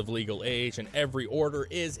adults of legal age, and every order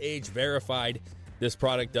is age verified. This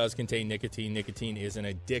product does contain nicotine. Nicotine is an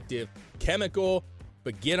addictive chemical,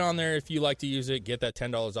 but get on there if you like to use it. Get that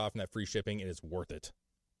 $10 off and that free shipping. It is worth it.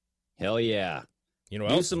 Hell yeah. You know,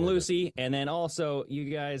 do some Lucy, and then also, you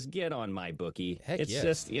guys get on MyBookie. Heck it's yes.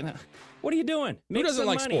 just, what are you doing? Who doesn't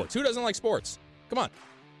like money. sports? Who doesn't like sports? Come on.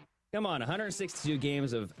 Come on, 162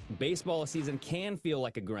 games of baseball a season can feel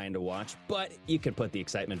like a grind to watch, but you can put the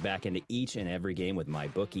excitement back into each and every game with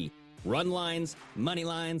MyBookie. Run lines, money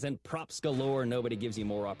lines, and props galore. Nobody gives you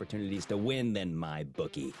more opportunities to win than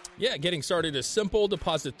MyBookie. Yeah, getting started is simple.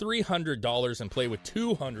 Deposit $300 and play with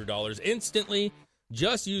 $200 instantly.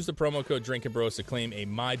 Just use the promo code Drinkin' Bros to claim a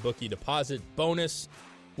MyBookie deposit bonus.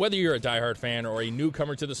 Whether you're a diehard fan or a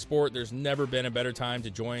newcomer to the sport, there's never been a better time to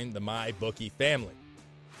join the MyBookie family.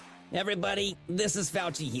 Everybody, this is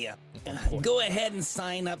Fauci here. Go ahead and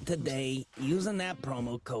sign up today using that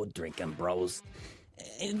promo code Drinkin' Bros,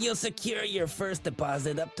 and you'll secure your first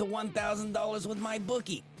deposit up to $1,000 with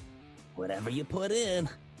MyBookie. Whatever you put in,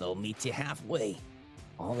 they'll meet you halfway.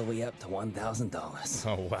 All the way up to $1,000.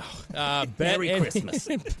 Oh, wow. Merry Christmas.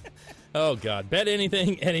 Oh, God. Bet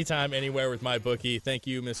anything, anytime, anywhere with MyBookie. Thank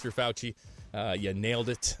you, Mr. Fauci. You nailed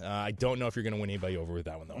it. I don't know if you're going to win anybody over with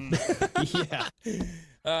that one, though.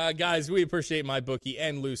 Yeah. Guys, we appreciate MyBookie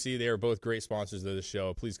and Lucy. They are both great sponsors of the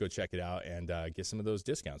show. Please go check it out and get some of those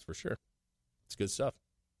discounts for sure. It's good stuff.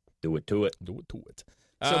 Do it to it. Do it to it.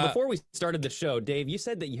 So before we started the show, Dave, you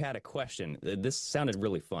said that you had a question. This sounded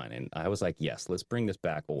really fun, and I was like, yes, let's bring this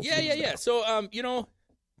back. Yeah. So, you know,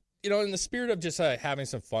 in the spirit of just having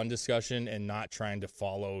some fun discussion and not trying to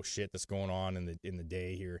follow shit that's going on in the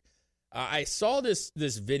day here, I saw this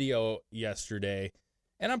video yesterday,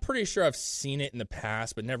 and I'm pretty sure I've seen it in the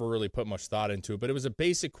past, but never really put much thought into it. But it was a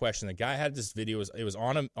basic question. The guy had this video. It was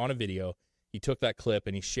on a video. He took that clip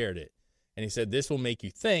and he shared it, and he said, "This will make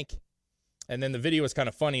you think." And then the video was kind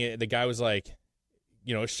of funny. The guy was like,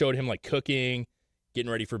 showed him like cooking,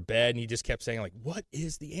 getting ready for bed, and he just kept saying like, "What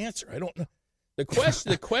is the answer? I don't know."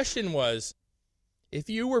 The question was, if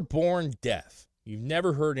you were born deaf, you've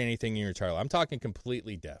never heard anything in your entire life. I'm talking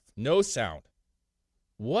completely deaf, no sound.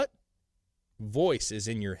 What voice is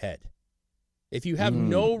in your head? If you have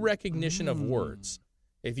no recognition of words,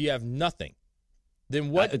 if you have nothing, then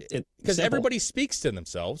what? Because everybody speaks to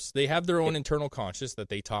themselves. They have their own internal conscious that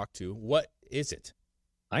they talk to. What is it?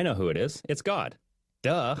 I know who it is. It's God.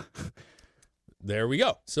 Duh. There we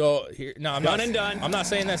go. So here, no, I'm done not, and done. I'm not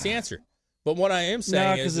saying that's the answer. But what I am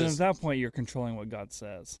saying because is at that point you're controlling what God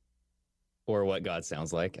says, or what God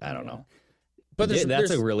sounds like. I don't know. But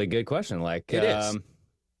that's a really good question. Like, it is.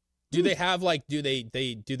 Do they have do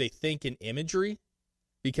they think in imagery?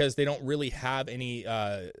 Because they don't really have any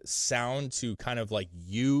sound to kind of like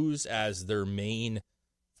use as their main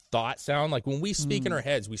thought sound. Like when we speak in our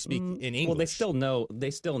heads, we speak in English. Well,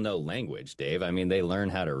 they still know language, Dave. I mean, they learn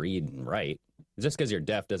how to read and write. Just because you're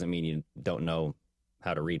deaf doesn't mean you don't know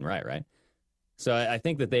how to read and write, right? So I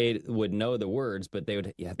think that they would know the words, but they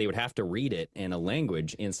would have to read it in a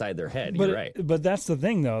language inside their head. You're right. But that's the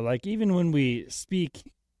thing, though. Like, even when we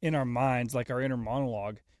speak in our minds, like our inner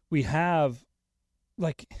monologue, we have,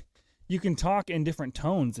 like, you can talk in different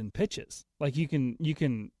tones and pitches. Like, you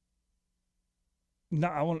can. No,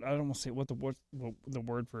 I don't want to say what the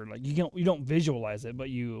word for, like, you don't visualize it, but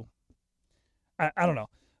I don't know,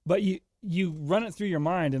 but you run it through your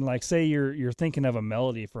mind, and, like, say you're thinking of a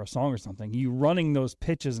melody for a song or something, you running those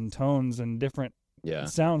pitches and tones and different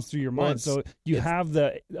sounds through your mind. So you have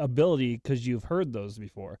the ability because you've heard those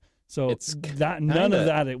before. So none of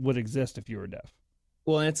that it would exist if you were deaf.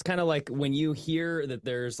 Well, and it's kind of like when you hear that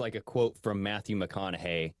there's like a quote from Matthew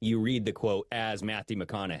McConaughey, you read the quote as Matthew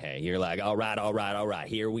McConaughey. You're like, all right,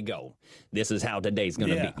 here we go. This is how today's going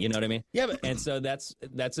to be. You know what I mean? Yeah. And so that's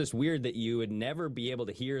just weird that you would never be able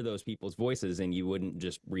to hear those people's voices and you wouldn't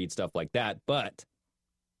just read stuff like that. But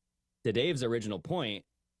to Dave's original point,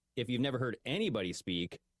 if you've never heard anybody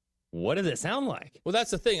speak, what does it sound like? Well, that's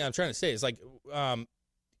the thing I'm trying to say. Is like,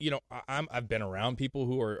 I've been around people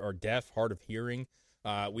who are deaf, hard of hearing.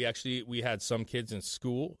 We had some kids in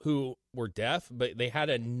school who were deaf, but they had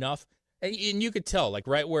enough, and you could tell, like,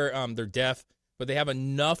 right where they're deaf, but they have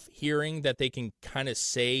enough hearing that they can kind of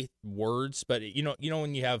say words. But you know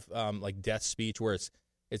when you have like deaf speech where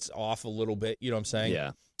it's off a little bit, you know what I'm saying?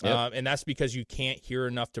 Yeah. Yep. And that's because you can't hear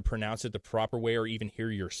enough to pronounce it the proper way or even hear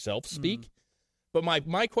yourself speak. But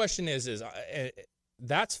my question is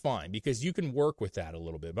that's fine because you can work with that a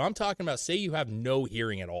little bit. But I'm talking about, say you have no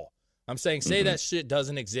hearing at all. I'm saying, say that shit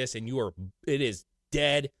doesn't exist and it is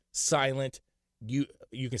dead, silent. You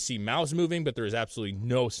can see mouths moving, but there is absolutely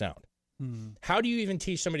no sound. How do you even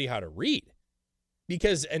teach somebody how to read?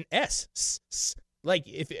 Because an like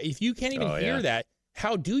if you can't even hear that,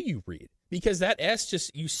 how do you read? Because that S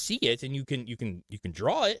just, you see it and you can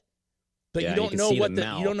draw it, but you don't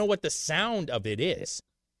know what the sound of it is.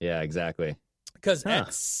 Yeah, exactly. Because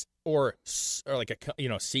S or like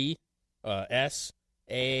C, S,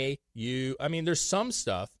 A, U. I mean, there's some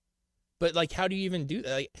stuff, but like, how do you even do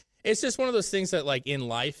that? Like, it's just one of those things that, like, in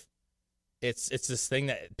life, it's this thing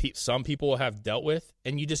that some people have dealt with,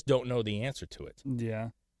 and you just don't know the answer to it. Yeah.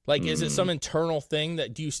 Like, is it some internal thing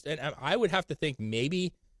that and I would have to think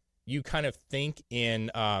maybe you kind of think in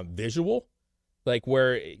visual, like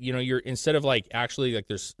where, you're, instead of like actually like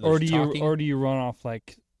there's or do talking. you run off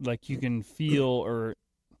like you can feel or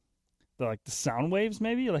the sound waves,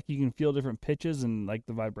 maybe, like you can feel different pitches and like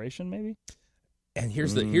the vibration, maybe. And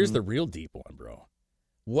here's the real deep one, bro.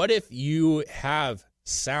 What if you have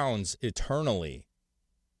sounds eternally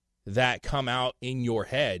that come out in your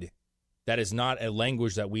head that is not a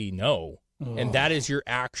language that we know, and that is your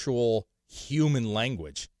actual human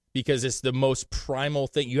language, because it's the most primal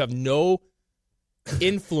thing. You have no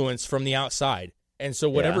influence from the outside, and so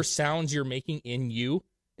whatever sounds you're making in you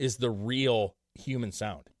is the real human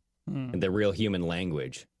sound. The real human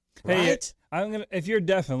language. Hey, right? if you're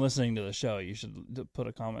deaf and listening to the show, you should put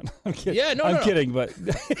a comment. I'm kidding. Yeah, I'm kidding, but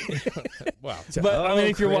wow. But I mean,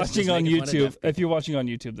 if you're watching on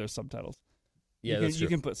YouTube, there's subtitles. Yeah, you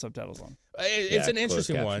can put subtitles on. It's an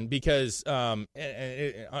interesting one because,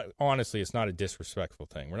 honestly, it's not a disrespectful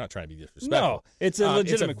thing. We're not trying to be disrespectful. No, it's a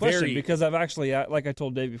legitimate question because I've actually, like I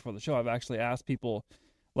told Dave before the show, I've actually asked people,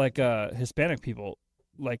 like Hispanic people,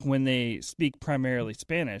 like when they speak primarily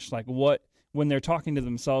Spanish, like when they're talking to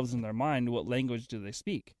themselves in their mind, what language do they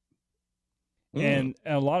speak? And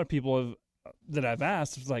a lot of people that I've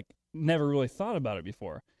asked have like never really thought about it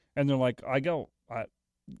before, and they're like,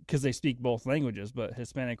 because they speak both languages, but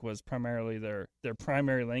Hispanic was primarily their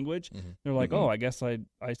primary language. They're like, oh, I guess I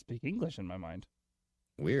speak English in my mind.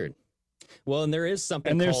 Weird. Well, and there is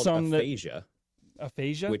something called aphasia.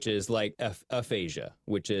 Aphasia? Which is like aphasia,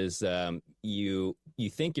 which is you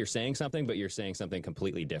think you're saying something, but you're saying something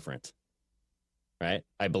completely different. Right?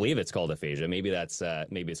 I believe it's called aphasia. Maybe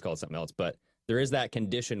it's called something else, but there is that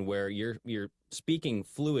condition where you're speaking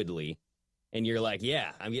fluidly and you're like,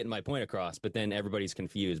 yeah, I'm getting my point across, but then everybody's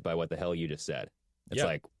confused by what the hell you just said. It's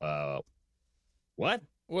like, what?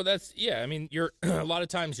 Well, I mean, a lot of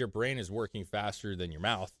times your brain is working faster than your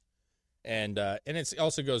mouth. And it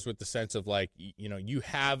also goes with the sense of like, you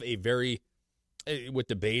have a very, with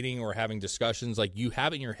debating or having discussions, like you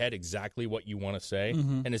have in your head exactly what you want to say,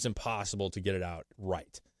 and it's impossible to get it out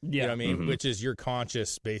right. Yeah. You know what I mean? Which is your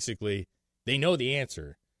conscious, basically, they know the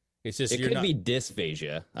answer. It's just it you're could not, be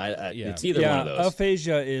dysphagia. Yeah. It's either one of those.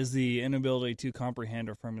 Aphasia is the inability to comprehend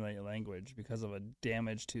or formulate language because of a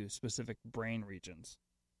damage to specific brain regions.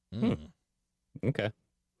 Okay.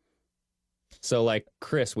 So, like,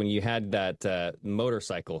 Chris, when you had that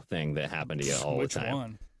motorcycle thing that happened to you all Which the time.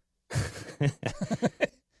 one?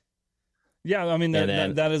 Yeah, I mean,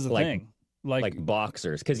 that is a thing. Like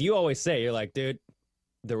boxers. Because you always say, you're like, dude,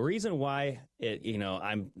 the reason why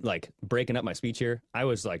I'm like breaking up my speech here, I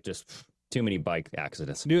was like just too many bike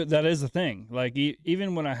accidents. Dude, that is the thing. Like,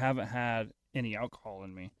 even when I haven't had any alcohol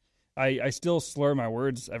in me, I still slur my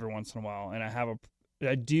words every once in a while, and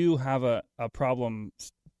I do have a problem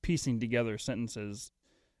piecing together sentences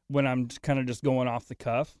when I'm kind of just going off the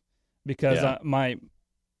cuff, because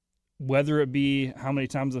whether it be how many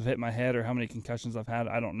times I've hit my head or how many concussions I've had,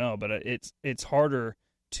 I don't know, but it's harder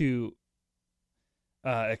to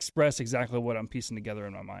express exactly what I'm piecing together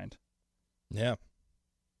in my mind. Yeah.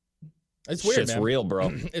 It's weird, Shit's man. real,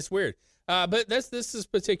 bro. It's weird. But this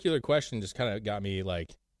particular question just kind of got me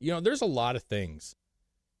like, there's a lot of things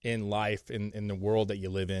in life, in the world that you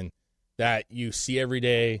live in, that you see every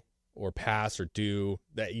day or pass or do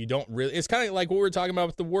that you don't really. It's kind of like what we were talking about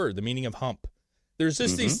with the word, the meaning of hump. There's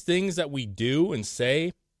just these things that we do and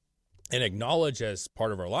say and acknowledge as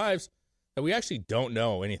part of our lives that we actually don't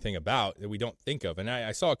know anything about, that we don't think of. And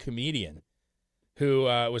I saw a comedian who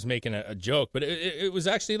was making a joke, but it was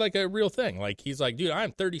actually like a real thing. Like, he's like, dude,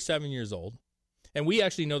 I'm 37 years old. And we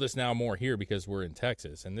actually know this now more here because we're in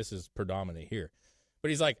Texas, and this is predominant here. But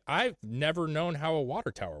he's like, I've never known how a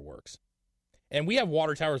water tower works. And we have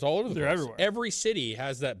water towers all over the place. They're everywhere. Every city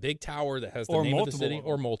has that big tower that has the name of the city,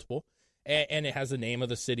 or multiple. And it has the name of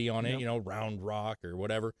the city on it, Round Rock or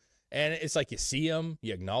whatever. And it's like you see them,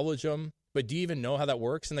 you acknowledge them, but do you even know how that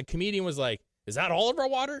works? And the comedian was like, is that all of our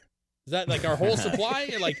water? Is that like our whole supply?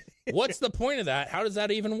 And like, what's the point of that? How does that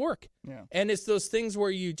even work? Yeah. And it's those things where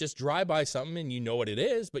you just drive by something and you know what it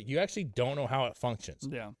is, but you actually don't know how it functions.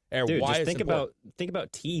 Yeah. Or Dude, why just it's think important.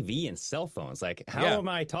 about TV and cell phones. Like, how am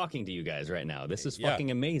I talking to you guys right now? This is fucking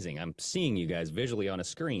amazing. I'm seeing you guys visually on a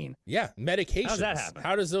screen. Yeah, medications. How does that happen?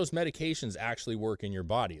 How does those medications actually work in your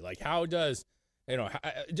body? Like, how does,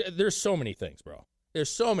 there's so many things, bro. There's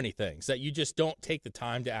so many things that you just don't take the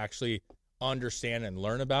time to actually understand and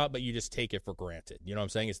learn about, but you just take it for granted. You know what I'm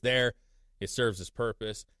saying? It's there. It serves its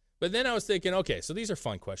purpose. But then I was thinking, okay, so these are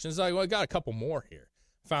fun questions. I got a couple more here.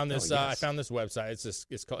 Found this. I found this website. It's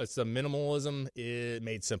the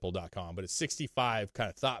minimalismmadesimple.com, but it's 65 kind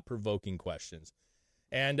of thought-provoking questions.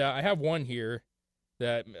 And I have one here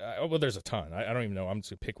that, there's a ton. I don't even know. I'm just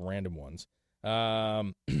going to pick random ones.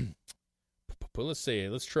 But let's see.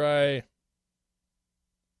 Let's try.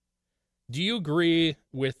 Do you agree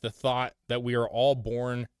with the thought that we are all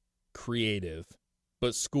born creative,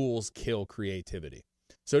 but schools kill creativity?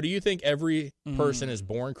 So do you think every person is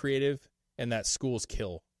born creative and that schools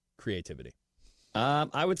kill creativity?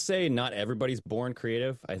 I would say not everybody's born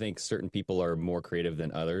creative. I think certain people are more creative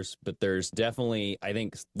than others, but there's definitely, I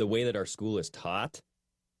think the way that our school is taught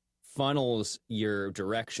funnels your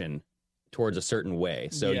direction towards a certain way.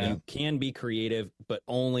 So you can be creative, but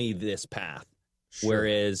only this path. Sure.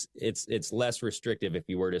 Whereas it's less restrictive if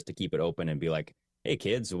you were just to keep it open and be like, hey,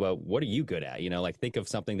 kids, well, what are you good at? Like, think of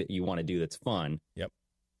something that you want to do that's fun. Yep.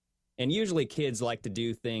 And usually kids like to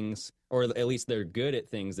do things, or at least they're good at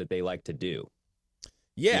things that they like to do.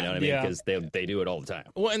 Yeah. You know what I mean? Because they do it all the time.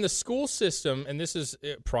 Well, and the school system, and this is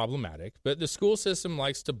problematic, but the school system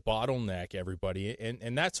likes to bottleneck everybody.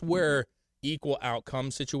 And that's where equal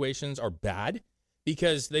outcome situations are bad,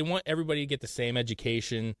 because they want everybody to get the same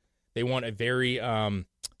education. They want a very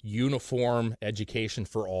uniform education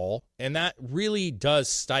for all, and that really does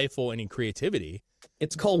stifle any creativity.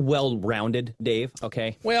 It's called well-rounded, Dave,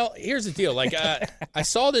 okay? Well, here's the deal. Like, I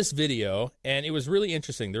saw this video, and it was really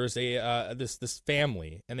interesting. There was this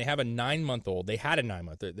family, and they have a 9-month-old. They had a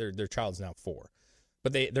 9-month. Their child's now 4.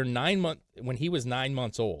 But they're 9 months. When he was 9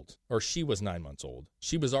 months old, or she was 9 months old,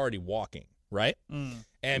 she was already walking, right?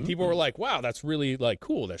 And people were like, wow, that's really, like,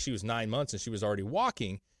 cool that she was 9 months and she was already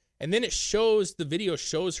walking. And then the video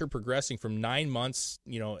shows her progressing from 9 months,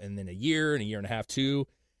 and then a year and a half, 2.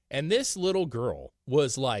 And this little girl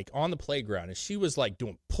was like on the playground, and she was like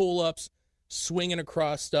doing pull-ups, swinging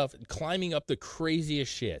across stuff, climbing up the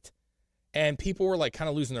craziest shit. And people were like kind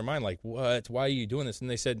of losing their mind, like, what? Why are you doing this? And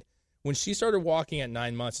they said when she started walking at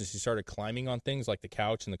 9 months and she started climbing on things like the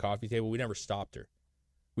couch and the coffee table, we never stopped her.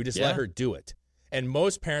 We just let her do it. And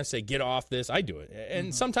most parents say, get off this. I do it.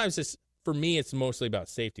 And sometimes for me, it's mostly about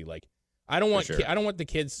safety. Like, I don't want the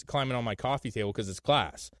kids climbing on my coffee table because it's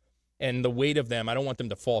class. And the weight of them, I don't want them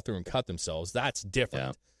to fall through and cut themselves. That's different.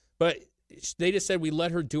 Yeah. But they just said we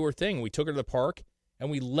let her do her thing. We took her to the park and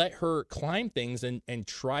we let her climb things and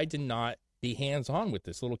tried to not be hands-on with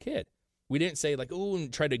this little kid. We didn't say like, oh,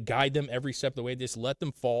 and try to guide them every step of the way. Just let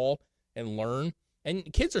them fall and learn.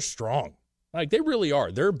 And kids are strong. Like, they really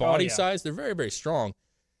are. Their body size, they're very, very strong.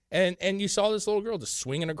 And you saw this little girl just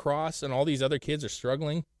swinging across, and all these other kids are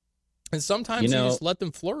struggling. And sometimes you just let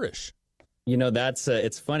them flourish. You know, that's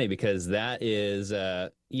it's funny because that is,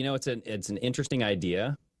 it's an interesting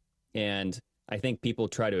idea. And I think people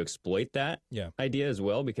try to exploit that idea as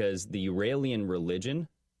well, because the Uralian religion,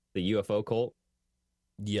 the UFO cult,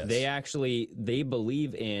 yes, they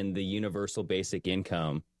believe in the universal basic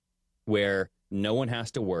income where no one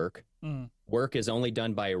has to work. Work is only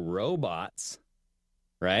done by robots,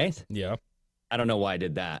 right? Yeah. I don't know why I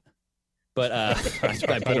did that, but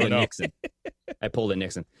I pulled a Nixon. I pulled a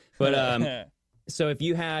Nixon. But so if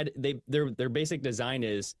you had their basic design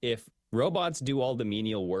is, if robots do all the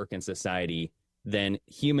menial work in society, then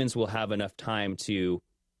humans will have enough time to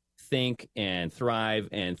think and thrive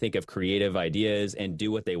and think of creative ideas and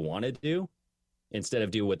do what they want to do instead of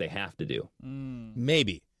do what they have to do.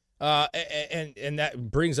 Maybe. And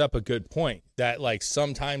that brings up a good point that, like,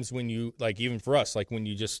 sometimes when you, like, even for us, like when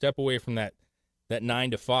you just step away from that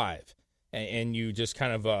 9 to 5 and you just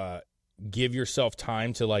kind of give yourself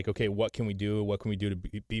time to, like, okay, what can we do? What can we do to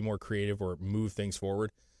be more creative or move things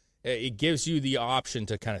forward? It gives you the option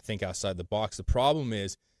to kind of think outside the box. The problem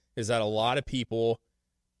is that a lot of people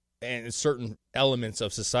and certain elements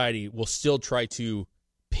of society will still try to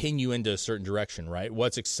pin you into a certain direction, right?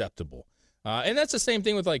 What's acceptable. And that's the same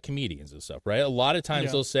thing with, like, comedians and stuff, right? A lot of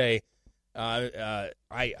times they'll say, I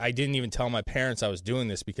didn't even tell my parents I was doing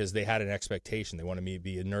this because they had an expectation. They wanted me to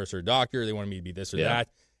be a nurse or a doctor. They wanted me to be this or that.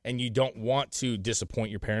 And you don't want to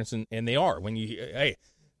disappoint your parents, and they are.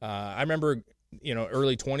 I remember,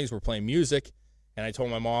 early 20s, we're playing music, and I told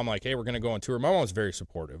my mom, like, hey, we're going to go on tour. My mom's very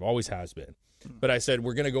supportive, always has been. But I said,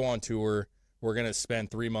 we're going to go on tour. We're going to spend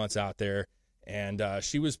 3 months out there. And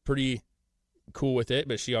she was pretty cool with it,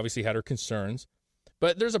 but she obviously had her concerns.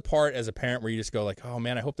 But there's a part as a parent where you just go like, oh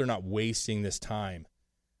man, I hope they're not wasting this time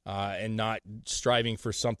and not striving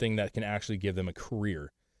for something that can actually give them a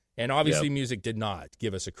career. And obviously music did not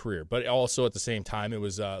give us a career, but also at the same time, it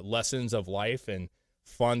was lessons of life and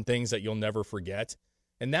fun things that you'll never forget.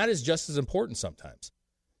 And that is just as important sometimes,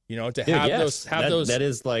 to have those. That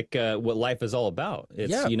is like what life is all about.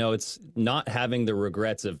 It's, it's not having the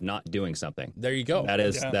regrets of not doing something. There you go.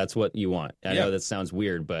 That's what you want. I know that sounds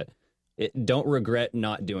weird, but don't regret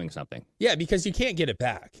not doing something. Yeah, because you can't get it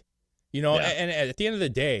back. And at the end of the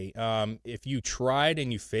day, if you tried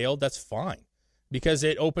and you failed, that's fine, because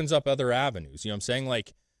it opens up other avenues. You know what I'm saying?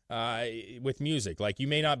 Like with music, like you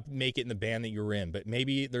may not make it in the band that you're in, but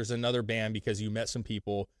maybe there's another band because you met some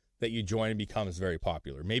people that you join and becomes very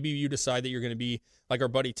popular. Maybe you decide that you're going to be like our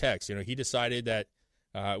buddy Tex. He decided that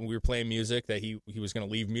when we were playing music that he was going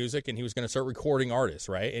to leave music and he was going to start recording artists,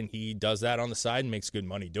 right? And he does that on the side and makes good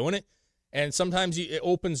money doing it. And sometimes it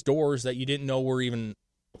opens doors that you didn't know were even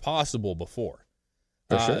possible before.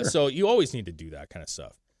 For sure. So you always need to do that kind of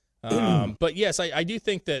stuff. But yes, I do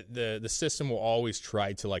think that the system will always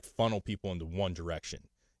try to, like, funnel people into one direction,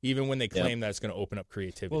 even when they claim that it's going to open up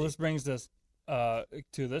creativity. Well, this brings us to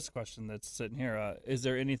this question that's sitting here. Is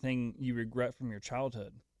there anything you regret from your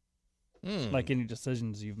childhood? Like any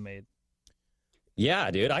decisions you've made? Yeah,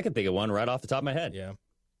 dude, I can think of one right off the top of my head. Yeah.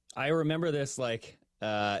 I remember this, like,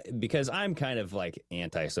 because I'm kind of, like,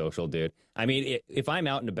 antisocial, dude. I mean, if I'm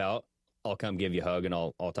out and about, I'll come give you a hug and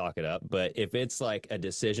I'll talk it up. But if it's, like, a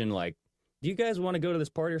decision, like, do you guys want to go to this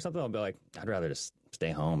party or something? I'll be like, I'd rather just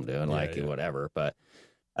stay home, dude, whatever. But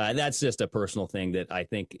that's just a personal thing that I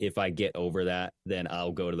think if I get over that, then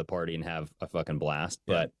I'll go to the party and have a fucking blast.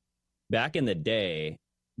 But back in the day,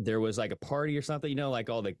 there was like a party or something, like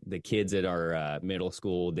all the kids at our middle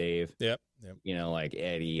school, Dave, like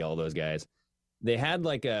Eddie, all those guys, they had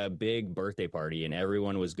like a big birthday party and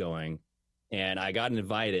everyone was going, and I got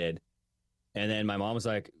invited. And then my mom was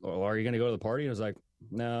like, well, are you going to go to the party? And I was like,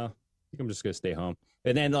 no, I think I'm just going to stay home.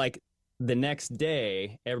 And then, like, the next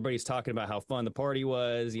day, everybody's talking about how fun the party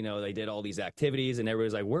was. They did all these activities, and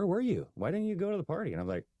everybody's like, where were you? Why didn't you go to the party? And I'm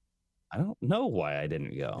like, I don't know why I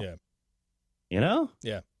didn't go. Yeah.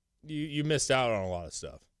 Yeah. You missed out on a lot of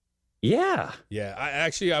stuff. Yeah. Yeah.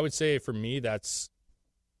 I would say for me, that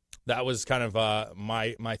was kind of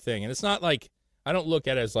my thing. And it's not like, I don't look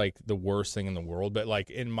at it as like the worst thing in the world, but like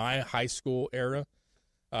in my high school era,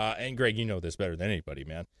 and Greg, you know this better than anybody,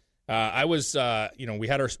 man. I was, we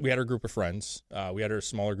had our group of friends. We had our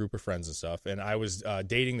smaller group of friends and stuff. And I was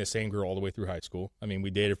dating the same girl all the way through high school. I mean, we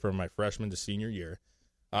dated from my freshman to senior year.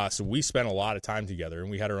 So we spent a lot of time together, and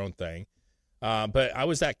we had our own thing. But I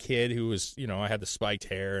was that kid who was, I had the spiked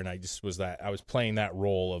hair, and I was playing that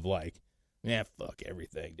role of like, yeah, fuck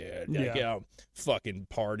everything, dude. Yeah. Fucking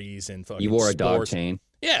parties and fucking. You wore a dog sports. chain.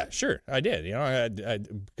 Yeah, sure, I did. I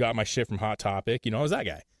got my shit from Hot Topic. I was that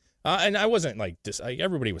guy, and I wasn't like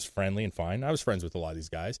everybody was friendly and fine. I was friends with a lot of these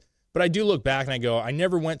guys, but I do look back and I go, I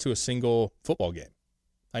never went to a single football game.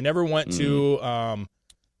 I never went to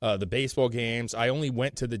the baseball games. I only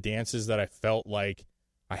went to the dances that I felt like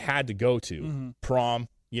I had to go to. Mm-hmm. Prom,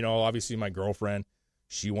 obviously my girlfriend,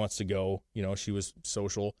 she wants to go. She was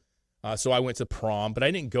social, so I went to prom, but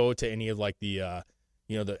I didn't go to any of like the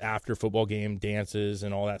the after football game dances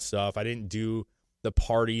and all that stuff. I didn't do the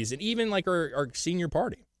parties, and even like our senior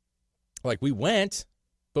party. Like we went,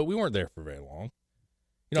 but we weren't there for very long.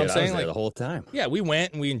 You know what I'm saying? I was there like the whole time. Yeah, we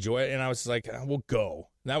went and we enjoyed it, and I was like, we'll go.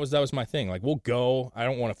 And that was my thing. Like, we'll go. I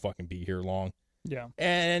don't want to fucking be here long. Yeah.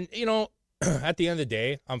 And at the end of the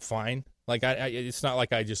day, I'm fine. Like it's not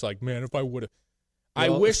like I just like, man, if I would have, I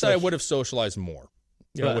wish that I would have socialized more.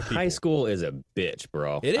 But high school is a bitch,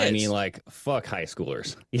 bro. It is. I mean, like, fuck high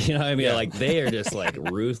schoolers. You know what I mean? Yeah. Like, they are just, like,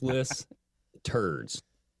 ruthless turds.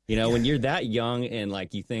 When you're that young and,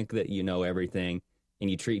 like, you think that you know everything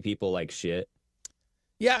and you treat people like shit.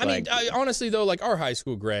 Yeah, I mean, honestly, though, like, our high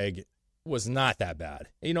school, Greg, was not that bad.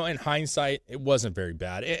 In hindsight, it wasn't very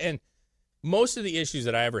bad. And most of the issues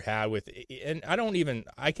that I ever had with, and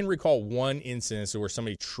I can recall one instance where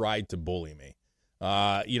somebody tried to bully me.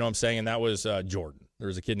 You know what I'm saying? And that was Jordan. There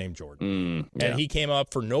was a kid named Jordan. And he came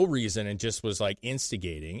up for no reason and just was like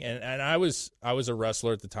instigating. And I was a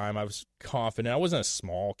wrestler at the time. I was confident. I wasn't a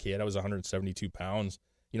small kid. I was 172 pounds.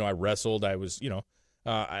 I wrestled. I was,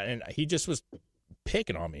 and he just was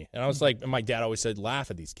picking on me. And I was like, and my dad always said, laugh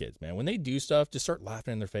at these kids, man. When they do stuff, just start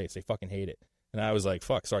laughing in their face. They fucking hate it. And I was like,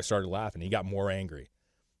 fuck. So I started laughing. He got more angry.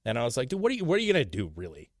 And I was like, dude, what are you going to do,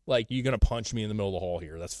 really? Like, you going to punch me in the middle of the hall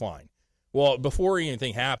here? That's fine. Well, before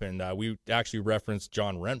anything happened, we actually referenced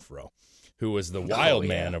John Renfro, who was the wild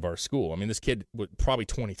man of our school. I mean, this kid was probably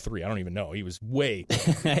 23. I don't even know. He was way...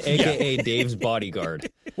 AKA Dave's bodyguard.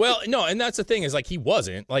 Well, no, and that's the thing is, like, he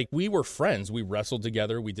wasn't. Like, we were friends. We wrestled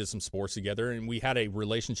together. We did some sports together, and we had a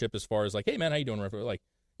relationship as far as, like, hey, man, how you doing, Renfro? Like,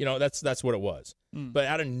 that's what it was. But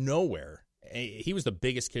out of nowhere, he was the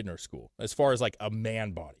biggest kid in our school as far as, like, a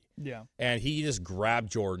man body. Yeah. And he just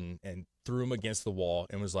grabbed Jordan and threw him against the wall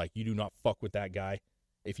and was like, you do not fuck with that guy.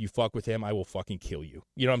 If you fuck with him, I will fucking kill you.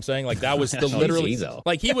 You know what I'm saying? Like, that was the literally,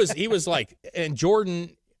 like, he was like, and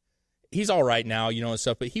Jordan, he's all right now, and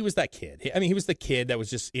stuff, but he was that kid. I mean, he was the kid that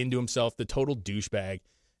was just into himself, the total douchebag.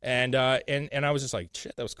 And I was just like,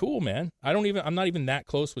 shit, that was cool, man. I'm not even that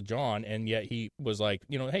close with John. And yet he was like,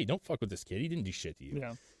 hey, don't fuck with this kid. He didn't do shit to you.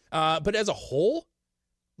 Yeah. But as a whole,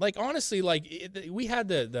 like, honestly, like, we had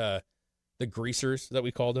the greasers that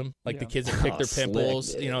we called them, like the kids that picked their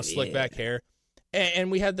pimples, slick back hair.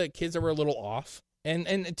 And we had the kids that were a little off.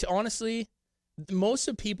 And honestly, most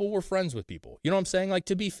of people were friends with people. You know what I'm saying? Like,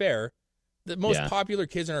 to be fair, the most popular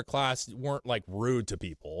kids in our class weren't, like, rude to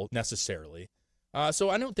people necessarily. So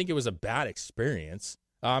I don't think it was a bad experience.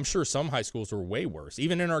 I'm sure some high schools were way worse,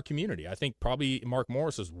 even in our community. I think probably Mark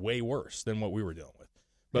Morris was way worse than what we were dealing with.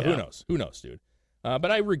 But who knows? Who knows, dude?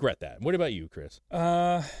 But I regret that. What about you, Chris?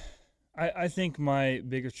 I think my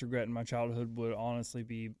biggest regret in my childhood would honestly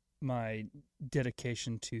be my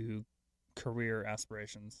dedication to career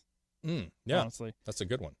aspirations. Yeah, honestly, that's a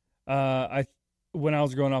good one. When I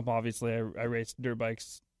was growing up, obviously, I raced dirt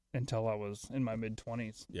bikes until I was in my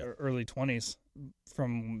mid-20s, or early 20s,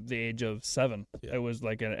 from the age of 7. Yeah. It was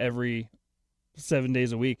like an every 7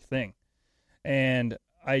 days a week thing. And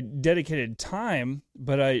I dedicated time,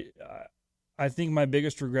 but I think my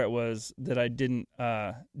biggest regret was that I didn't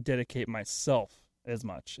dedicate myself as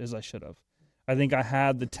much as I should have. I think I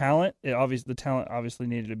had the talent. The talent obviously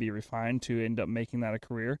needed to be refined to end up making that a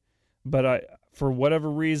career. But for whatever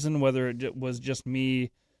reason, whether it was just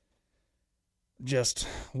me just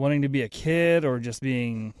wanting to be a kid or just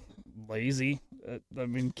being lazy. I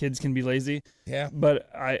mean, kids can be lazy. Yeah. But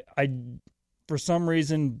I for some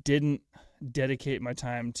reason, didn't dedicate my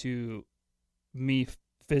time to me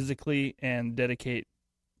physically and dedicate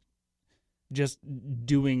just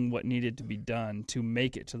doing what needed to be done to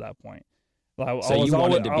make it to that point. So you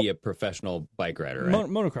wanted to be a professional bike rider, right?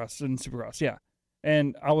 Motocross and supercross, yeah.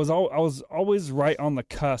 And I was always right on the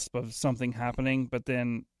cusp of something happening, but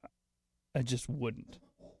then I just wouldn't.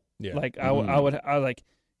 Yeah. Like I like,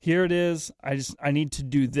 here it is. I need to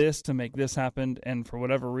do this to make this happen, and for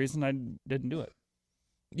whatever reason, I didn't do it.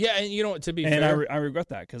 Yeah, and to be fair, and I regret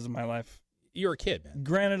that because of my life. You're a kid, man.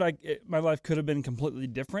 Granted, my life could have been completely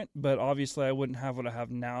different, but obviously I wouldn't have what I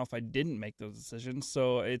have now if I didn't make those decisions.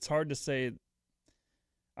 So it's hard to say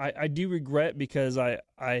I do regret because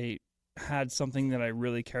I had something that I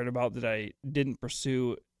really cared about that I didn't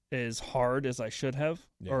pursue as hard as I should have,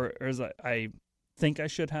 or as I think I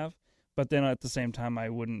should have. But then at the same time, I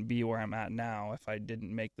wouldn't be where I'm at now if I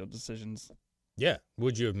didn't make those decisions. Yeah.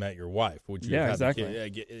 Would you have met your wife? Would you? Yeah, have had the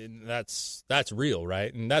exactly. kid? And that's real,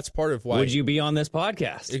 right? And that's part of why. Would you be on this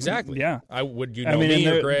podcast? Exactly. Yeah. Would you know me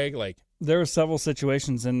or Greg? Like, there were several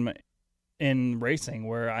situations in racing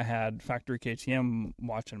where I had Factory KTM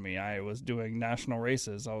watching me. I was doing national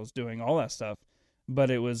races. I was doing all that stuff,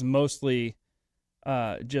 but it was mostly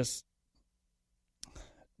just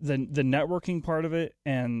the networking part of it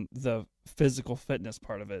and the physical fitness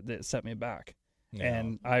part of it that set me back. Yeah.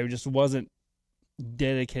 And I just wasn't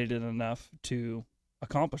dedicated enough to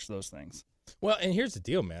accomplish those things. Well, and here's the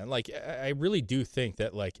deal, man. Like, I really do think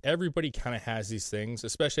that, like, everybody kind of has these things,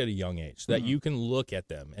 especially at a young age, that you can look at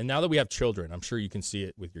them. And now that we have children, I'm sure you can see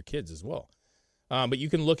it with your kids as well. But you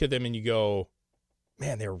can look at them and you go,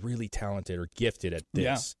 man, they're really talented or gifted at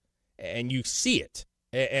this. Yeah. And you see it.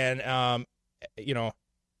 And, you know,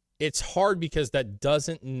 it's hard because that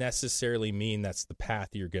doesn't necessarily mean that's the path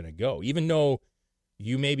you're going to go. Even though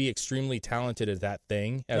you may be extremely talented at that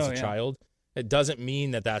thing as a child, it doesn't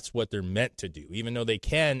mean that that's what they're meant to do. Even though they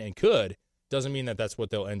can and could, doesn't mean that that's what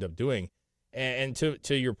they'll end up doing. And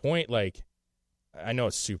to your point, like, I know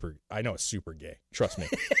it's super gay. Trust me.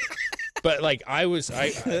 But like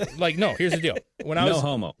no, here's the deal. When I was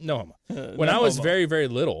no homo. When I was very, very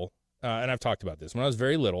little, and I've talked about this, when I was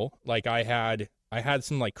very little, like I had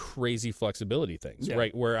some like crazy flexibility things,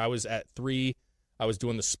 right? Where I was at 3, I was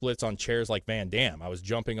doing the splits on chairs like Van Damme. I was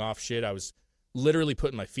jumping off shit. I was literally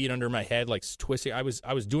putting my feet under my head, like twisting. I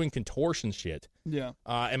was doing contortion shit. Yeah.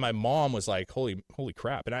 And my mom was like, holy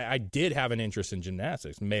crap. And I did have an interest in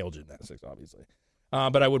gymnastics, male gymnastics, obviously.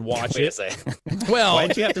 But I would watch it. Well, why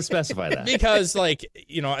did you have to specify that? Because, like,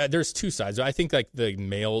 you know, there's two sides. I think like the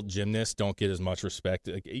male gymnasts don't get as much respect.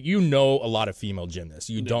 Like, you know, a lot of female gymnasts.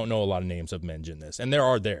 You don't know a lot of names of men gymnasts, and there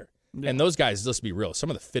are there. Yeah. And those guys, let's be real, some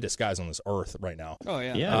of the fittest guys on this earth right now. Oh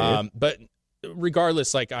yeah. But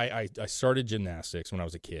regardless, like I started gymnastics when I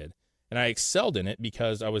was a kid, and I excelled in it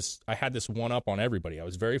because I had this one up on everybody. I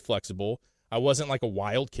was very flexible. I wasn't like a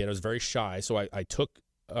wild kid. I was very shy, so I took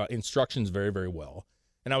instructions very, very well,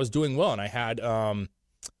 and I was doing well. And I had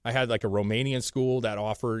like a Romanian school that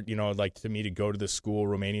offered, you know, like to me to go to this school,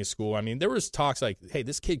 Romania school. I mean, there was talks like, hey,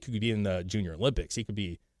 this kid could be in the Junior Olympics. He could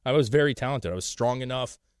be. I was very talented. I was strong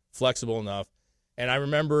enough, flexible enough, and I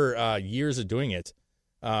remember years of doing it.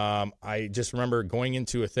 I just remember going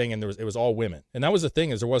into a thing and it was all women, and that was the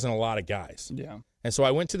thing, is there wasn't a lot of guys. Yeah. And so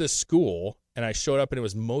I went to this school and I showed up and it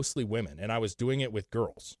was mostly women, and I was doing it with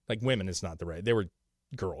girls. Like, women is not the right. They were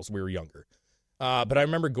girls. We were younger. But I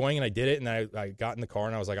remember going and I did it, and I got in the car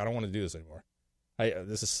and I was like, I don't want to do this anymore.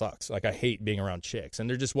 This sucks. Like, I hate being around chicks, and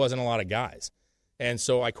there just wasn't a lot of guys. And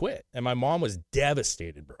so I quit, and my mom was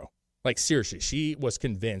devastated, bro. Like, seriously, she was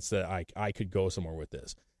convinced that I could go somewhere with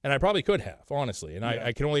this. And I probably could have, honestly. And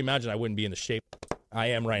I can only imagine I wouldn't be in the shape I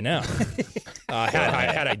am right now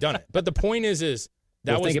had I done it. But the point is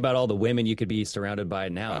think about all the women you could be surrounded by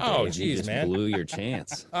now. Oh, geez, you just man. blew your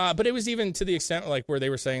chance. But it was even to the extent like where they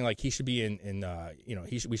were saying like he should be in you know,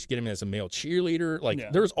 we should get him as a male cheerleader.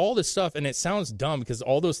 Like there's all this stuff, and it sounds dumb because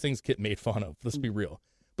all those things get made fun of. Let's be real.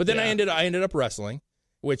 But then I ended up wrestling,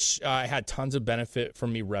 which I had tons of benefit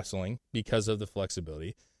from me wrestling because of the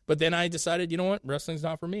flexibility. But then I decided, you know what, wrestling's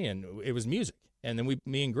not for me, and it was music. And then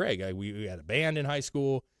me and Greg, we had a band in high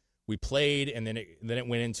school. We played, and then it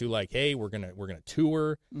went into like, hey, we're gonna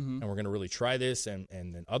tour, and we're gonna really try this, and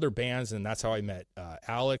then other bands, and that's how I met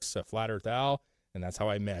Alex, Flat Earth Al, and that's how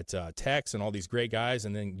I met Tex and all these great guys,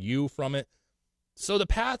 and then you from it. So the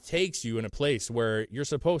path takes you in a place where you're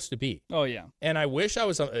supposed to be. Oh yeah. And I wish I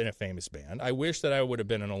was in a famous band. I wish that I would have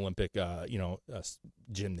been an Olympic,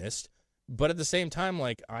 gymnast. But at the same time,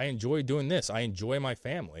 like, I enjoy doing this. I enjoy my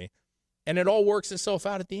family, and it all works itself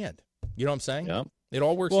out at the end. You know what I'm saying? Yep. It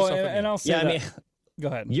all works itself out. And I'll say I mean, go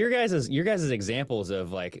ahead. Your guys' examples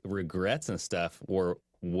of like regrets and stuff were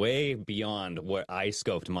way beyond what I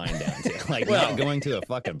scoped mine down to. Like, not going to a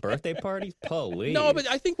fucking birthday party? Please. No, but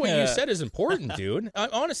I think what you said is important, dude.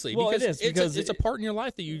 Honestly, well, because because it's a part in your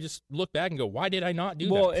life that you just look back and go, why did I not do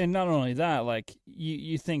that? Well, and not only that, like,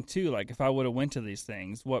 you think too, like, if I would have went to these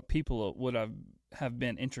things, what people would have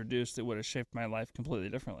been introduced that would have shaped my life completely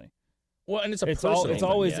differently. Well, and it's personal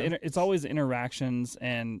thing, it's always interactions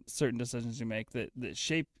and certain decisions you make that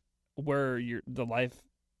shape where the life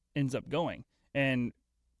ends up going. And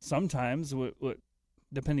sometimes,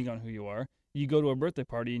 depending on who you are, you go to a birthday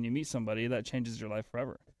party and you meet somebody that changes your life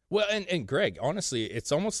forever. Well, and Greg, honestly,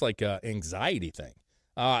 it's almost like an anxiety thing.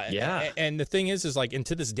 And the thing is like, and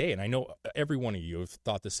to this day, and I know every one of you have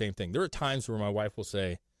thought the same thing. There are times where my wife will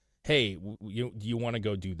say, hey, do you want to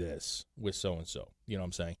go do this with so-and-so? You know what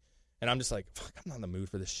I'm saying? And I'm just like, fuck, I'm not in the mood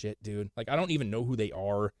for this shit, dude. Like, I don't even know who they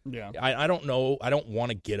are. Yeah. I don't know. I don't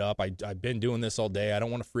want to get up. I've been doing this all day. I don't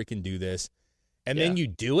want to freaking do this. And then you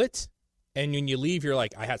do it, and when you leave, you're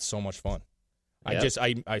like, I had so much fun.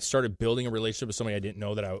 Yep. I started building a relationship with somebody I didn't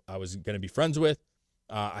know that I was going to be friends with.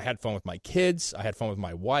 I had fun with my kids. I had fun with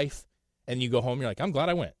my wife. And you go home, you're like, I'm glad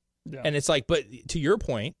I went. Yeah. And it's like, but to your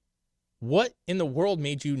point, what in the world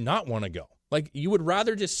made you not want to go? Like, you would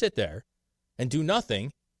rather just sit there and do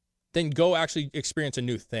nothing than go actually experience a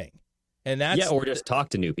new thing. And that's or just talk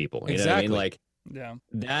to new people. You exactly. know what I mean?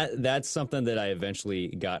 Like, that's something that I eventually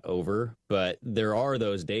got over. But there are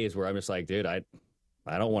those days where I'm just like, dude, I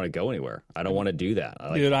don't want to go anywhere. I don't want to do that.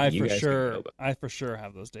 Dude, I for sure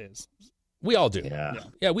have those days. We all do.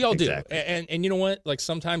 Yeah, we all exactly. do. And you know what? Like,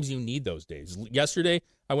 sometimes you need those days. Yesterday,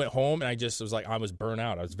 I went home and I just was like, I was burnt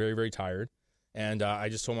out. I was very, very tired. And I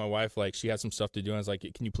just told my wife, like, she had some stuff to do. And I was like,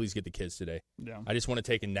 can you please get the kids today? Yeah. I just want to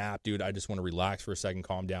take a nap, dude. I just want to relax for a second,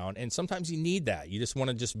 calm down. And sometimes you need that. You just want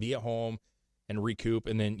to just be at home and recoup,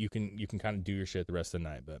 and then you can kind of do your shit the rest of the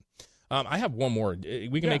night. But I have one more.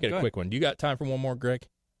 We can make it a quick one. Do you got time for one more, Greg?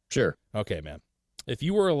 Sure. Okay, man. If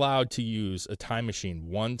you were allowed to use a time machine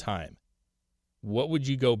one time, what would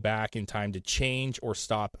you go back in time to change or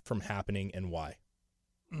stop from happening, and why?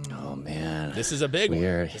 Oh, man. This is a big one.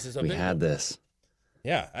 This is a big one. This.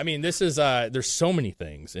 Yeah, I mean, this is there's so many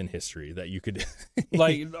things in history that you could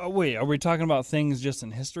like. Wait, are we talking about things just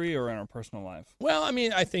in history or in our personal life? Well, I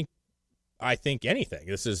mean, I think anything.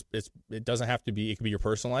 It doesn't have to be. It could be your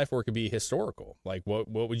personal life or it could be historical. Like, what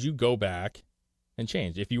would you go back and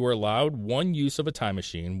change if you were allowed one use of a time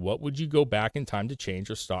machine? What would you go back in time to change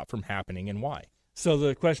or stop from happening, and why? So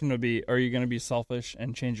the question would be: are you going to be selfish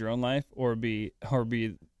and change your own life, or be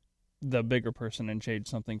the bigger person and change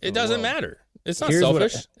something? It doesn't matter. It's not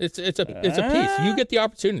selfish. It's a piece. You get the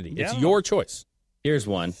opportunity. It's your choice. Here's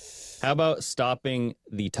one. How about stopping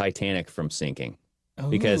the Titanic from sinking?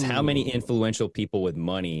 Because how many influential people with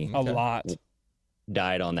money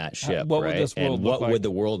died on that ship? What would this world look like? Would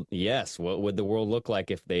the world? Yes. What would the world look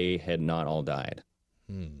like if they had not all died?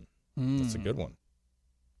 That's a good one.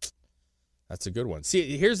 That's a good one.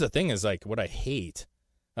 See, here's the thing: is like what I hate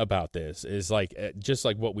about this is like just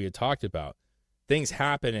like what we had talked about. Things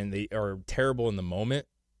happen and they are terrible in the moment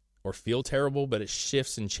or feel terrible, but it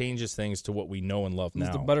shifts and changes things to what we know and love now.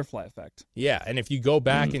 It's the butterfly effect. Yeah, and if you go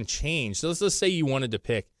back and change, so let's say you wanted to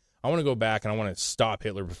pick, I want to go back and I want to stop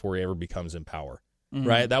Hitler before he ever becomes in power,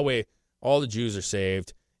 right? That way all the Jews are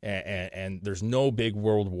saved and there's no big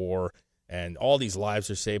world war and all these lives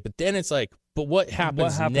are saved. But then it's like, but what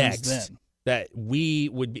happens next? Then? That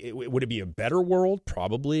would it be a better world?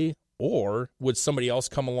 Probably. Or would somebody else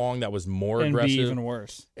come along that was more aggressive? And be even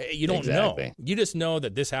worse. You don't know. You just know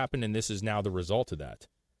that this happened and this is now the result of that.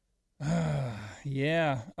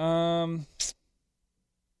 Yeah. I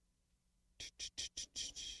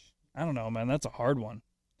don't know, man. That's a hard one.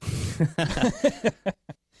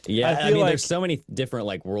 Yeah, I mean, there's so many different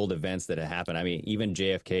like world events that have happened. I mean, even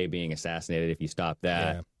JFK being assassinated, if you stop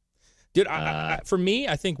that. Yeah. Dude, for me,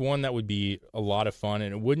 I think one that would be a lot of fun,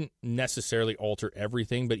 and it wouldn't necessarily alter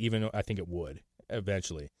everything, but even I think it would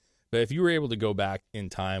eventually. But if you were able to go back in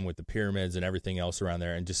time with the pyramids and everything else around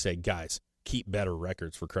there and just say, guys, keep better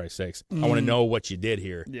records for Christ's sakes. I want to know what you did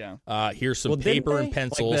here. Yeah. Here's some paper and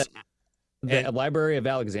pencils. Like the Library of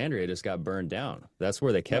Alexandria just got burned down. That's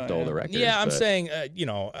where they kept all the records. Yeah, I'm saying,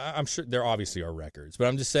 I'm sure there obviously are records, but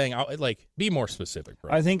I'm just saying, be more specific,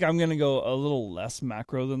 bro. I think I'm going to go a little less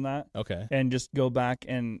macro than that. Okay. And just go back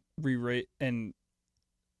and re-rate, and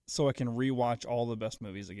so I can rewatch all the best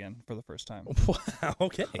movies again for the first time. Wow,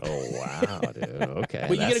 okay. Oh, wow, dude. Okay.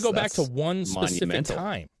 But you got to go back to one specific monumental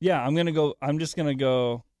time. Yeah, I'm just going to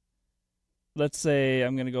go, let's say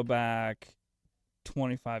I'm going to go back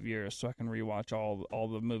 25 years so I can rewatch all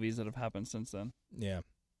the movies that have happened since then. Yeah.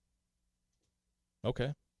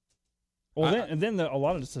 Okay. Well, then a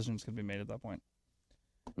lot of decisions could be made at that point.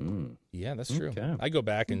 Yeah, that's true. Okay. I go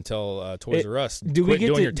back and tell Toys R Us, do we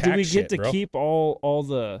get to bro. keep all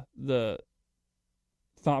the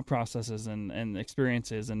thought processes and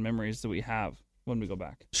experiences and memories that we have when we go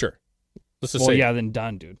back? Sure. Let's just say, then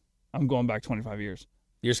done, dude. I'm going back 25 years.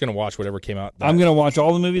 You're just going to watch whatever came out. I'm going to watch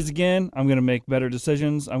all the movies again. I'm going to make better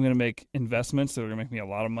decisions. I'm going to make investments that are going to make me a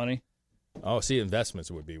lot of money. Oh, see,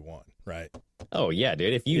 investments would be one, right? Oh, yeah,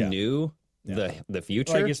 dude. If you knew the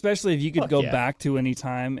future. Like, especially if you could go back to any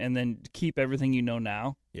time and then keep everything you know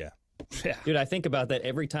now. Yeah. Yeah. Dude, I think about that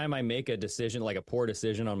every time I make a decision, like a poor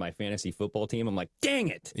decision on my fantasy football team. I'm like, dang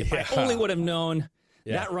it. If I only would have known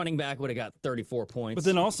that running back would have got 34 points. But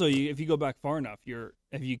then also, if you go back far enough,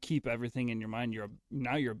 if you keep everything in your mind,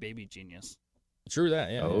 now you're a baby genius. True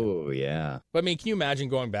that, yeah. Oh, yeah. But I mean, can you imagine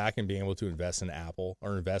going back and being able to invest in Apple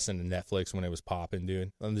or invest in Netflix when it was popping,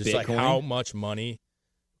 dude? I'm just like, how much money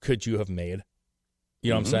could you have made? You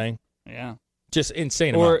know what I'm saying? Yeah. Just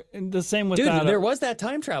insane or amount. The same with dude, that. There was that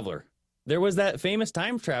time traveler. There was that famous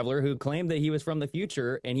time traveler who claimed that he was from the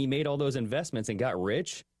future and he made all those investments and got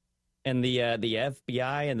rich. And the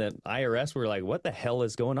FBI and the IRS were like, what the hell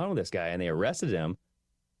is going on with this guy? And they arrested him.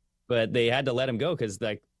 But they had to let him go because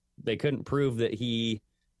they couldn't prove that he,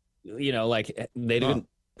 they didn't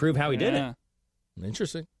prove how he did it.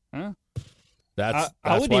 Interesting. Huh? That's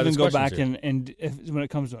I would even go back here. and when it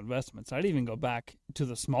comes to investments, I'd even go back to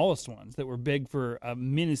the smallest ones that were big for a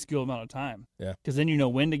minuscule amount of time. Yeah. Because then you know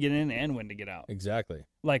when to get in and when to get out. Exactly.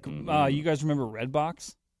 Like, you guys remember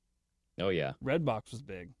Redbox? Oh, yeah. Redbox was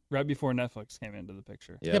big right before Netflix came into the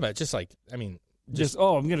picture. Yeah, but just like, I mean,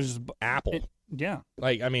 I'm going to just... Apple. Yeah.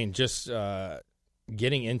 Like, I mean, just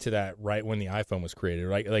getting into that right when the iPhone was created,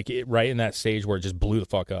 right? Like, right in that stage where it just blew the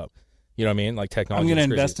fuck up. You know what I mean? Like, technology. I'm going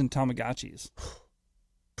to invest in Tamagotchis.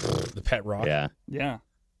 The pet rock. Yeah. Yeah.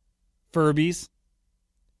 Furbies.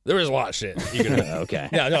 There was a lot of shit. You could okay.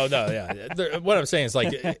 No, yeah. What I'm saying is,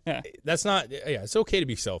 like, that's not, it's okay to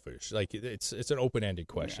be selfish. Like, it's an open-ended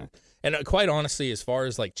question. Yeah. And quite honestly, as far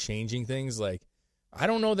as, like, changing things, like, I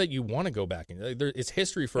don't know that you want to go back. It's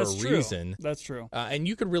history for a reason. That's true. And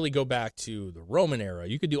you could really go back to the Roman era.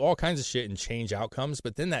 You could do all kinds of shit and change outcomes,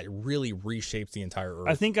 but then that really reshapes the entire earth.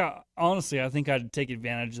 I think, honestly, I'd take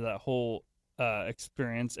advantage of that whole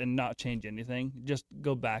experience and not change anything. Just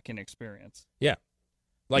go back and experience. Yeah.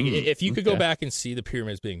 Like, if you could go back and see the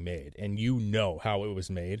pyramids being made and you know how it was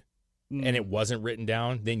made and it wasn't written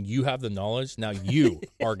down, then you have the knowledge. Now you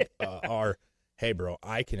are hey, bro,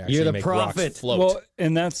 I can actually make rocks float. Well,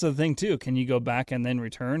 and that's the thing, too. Can you go back and then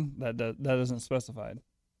return? That isn't specified.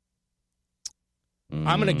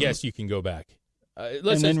 I'm going to guess you can go back.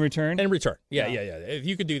 Then return? And return. Yeah. If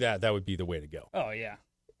you could do that, that would be the way to go. Oh, yeah.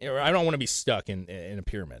 I don't want to be stuck in a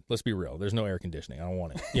pyramid. Let's be real. There's no air conditioning. I don't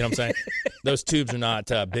want it. You know what I'm saying? Those tubes are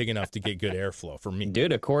not big enough to get good airflow for me.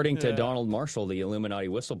 Dude, according to Donald Marshall, the Illuminati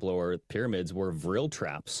whistleblower, pyramids were vril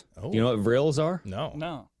traps. Do you know what vrils are?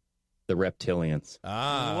 No. The reptilians. What?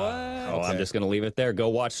 Oh, I'm just going to leave it there. Go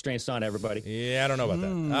watch Strange Dawn, everybody. Yeah, I don't know about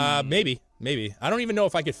that. Maybe. I don't even know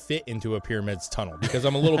if I could fit into a pyramid's tunnel because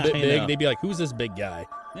I'm a little bit big. They'd be like, who's this big guy?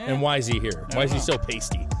 Yeah. And why is he here? Why is he so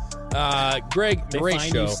pasty? Greg, great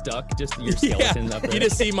find show. You stuck, just your skeleton up there. You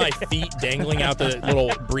just see my feet dangling out the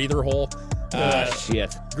little breather hole.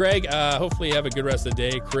 Shit. Greg, hopefully you have a good rest of the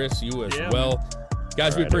day. Chris, you as well.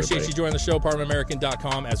 Guys, we appreciate you joining the show,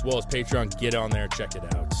 PartOfAmerican.com, as well as Patreon. Get on there, check it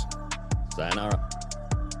out. Sayonara.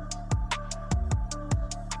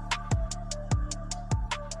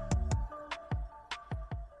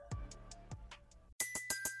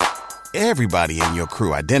 Everybody in your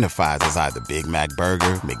crew identifies as either Big Mac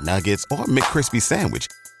Burger, McNuggets, or McCrispy Sandwich.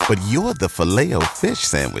 But you're the Filet-O-Fish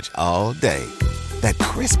Sandwich all day. That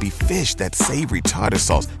crispy fish, that savory tartar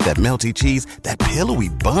sauce, that melty cheese, that pillowy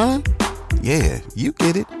bun. Yeah, you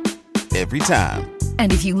get it. Every time.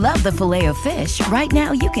 And if you love the Filet-O-Fish, right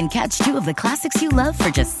now you can catch two of the classics you love for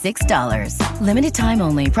just $6. Limited time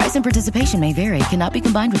only. Price and participation may vary. Cannot be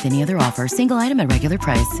combined with any other offer. Single item at regular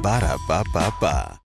price. Ba-da-ba-ba-ba.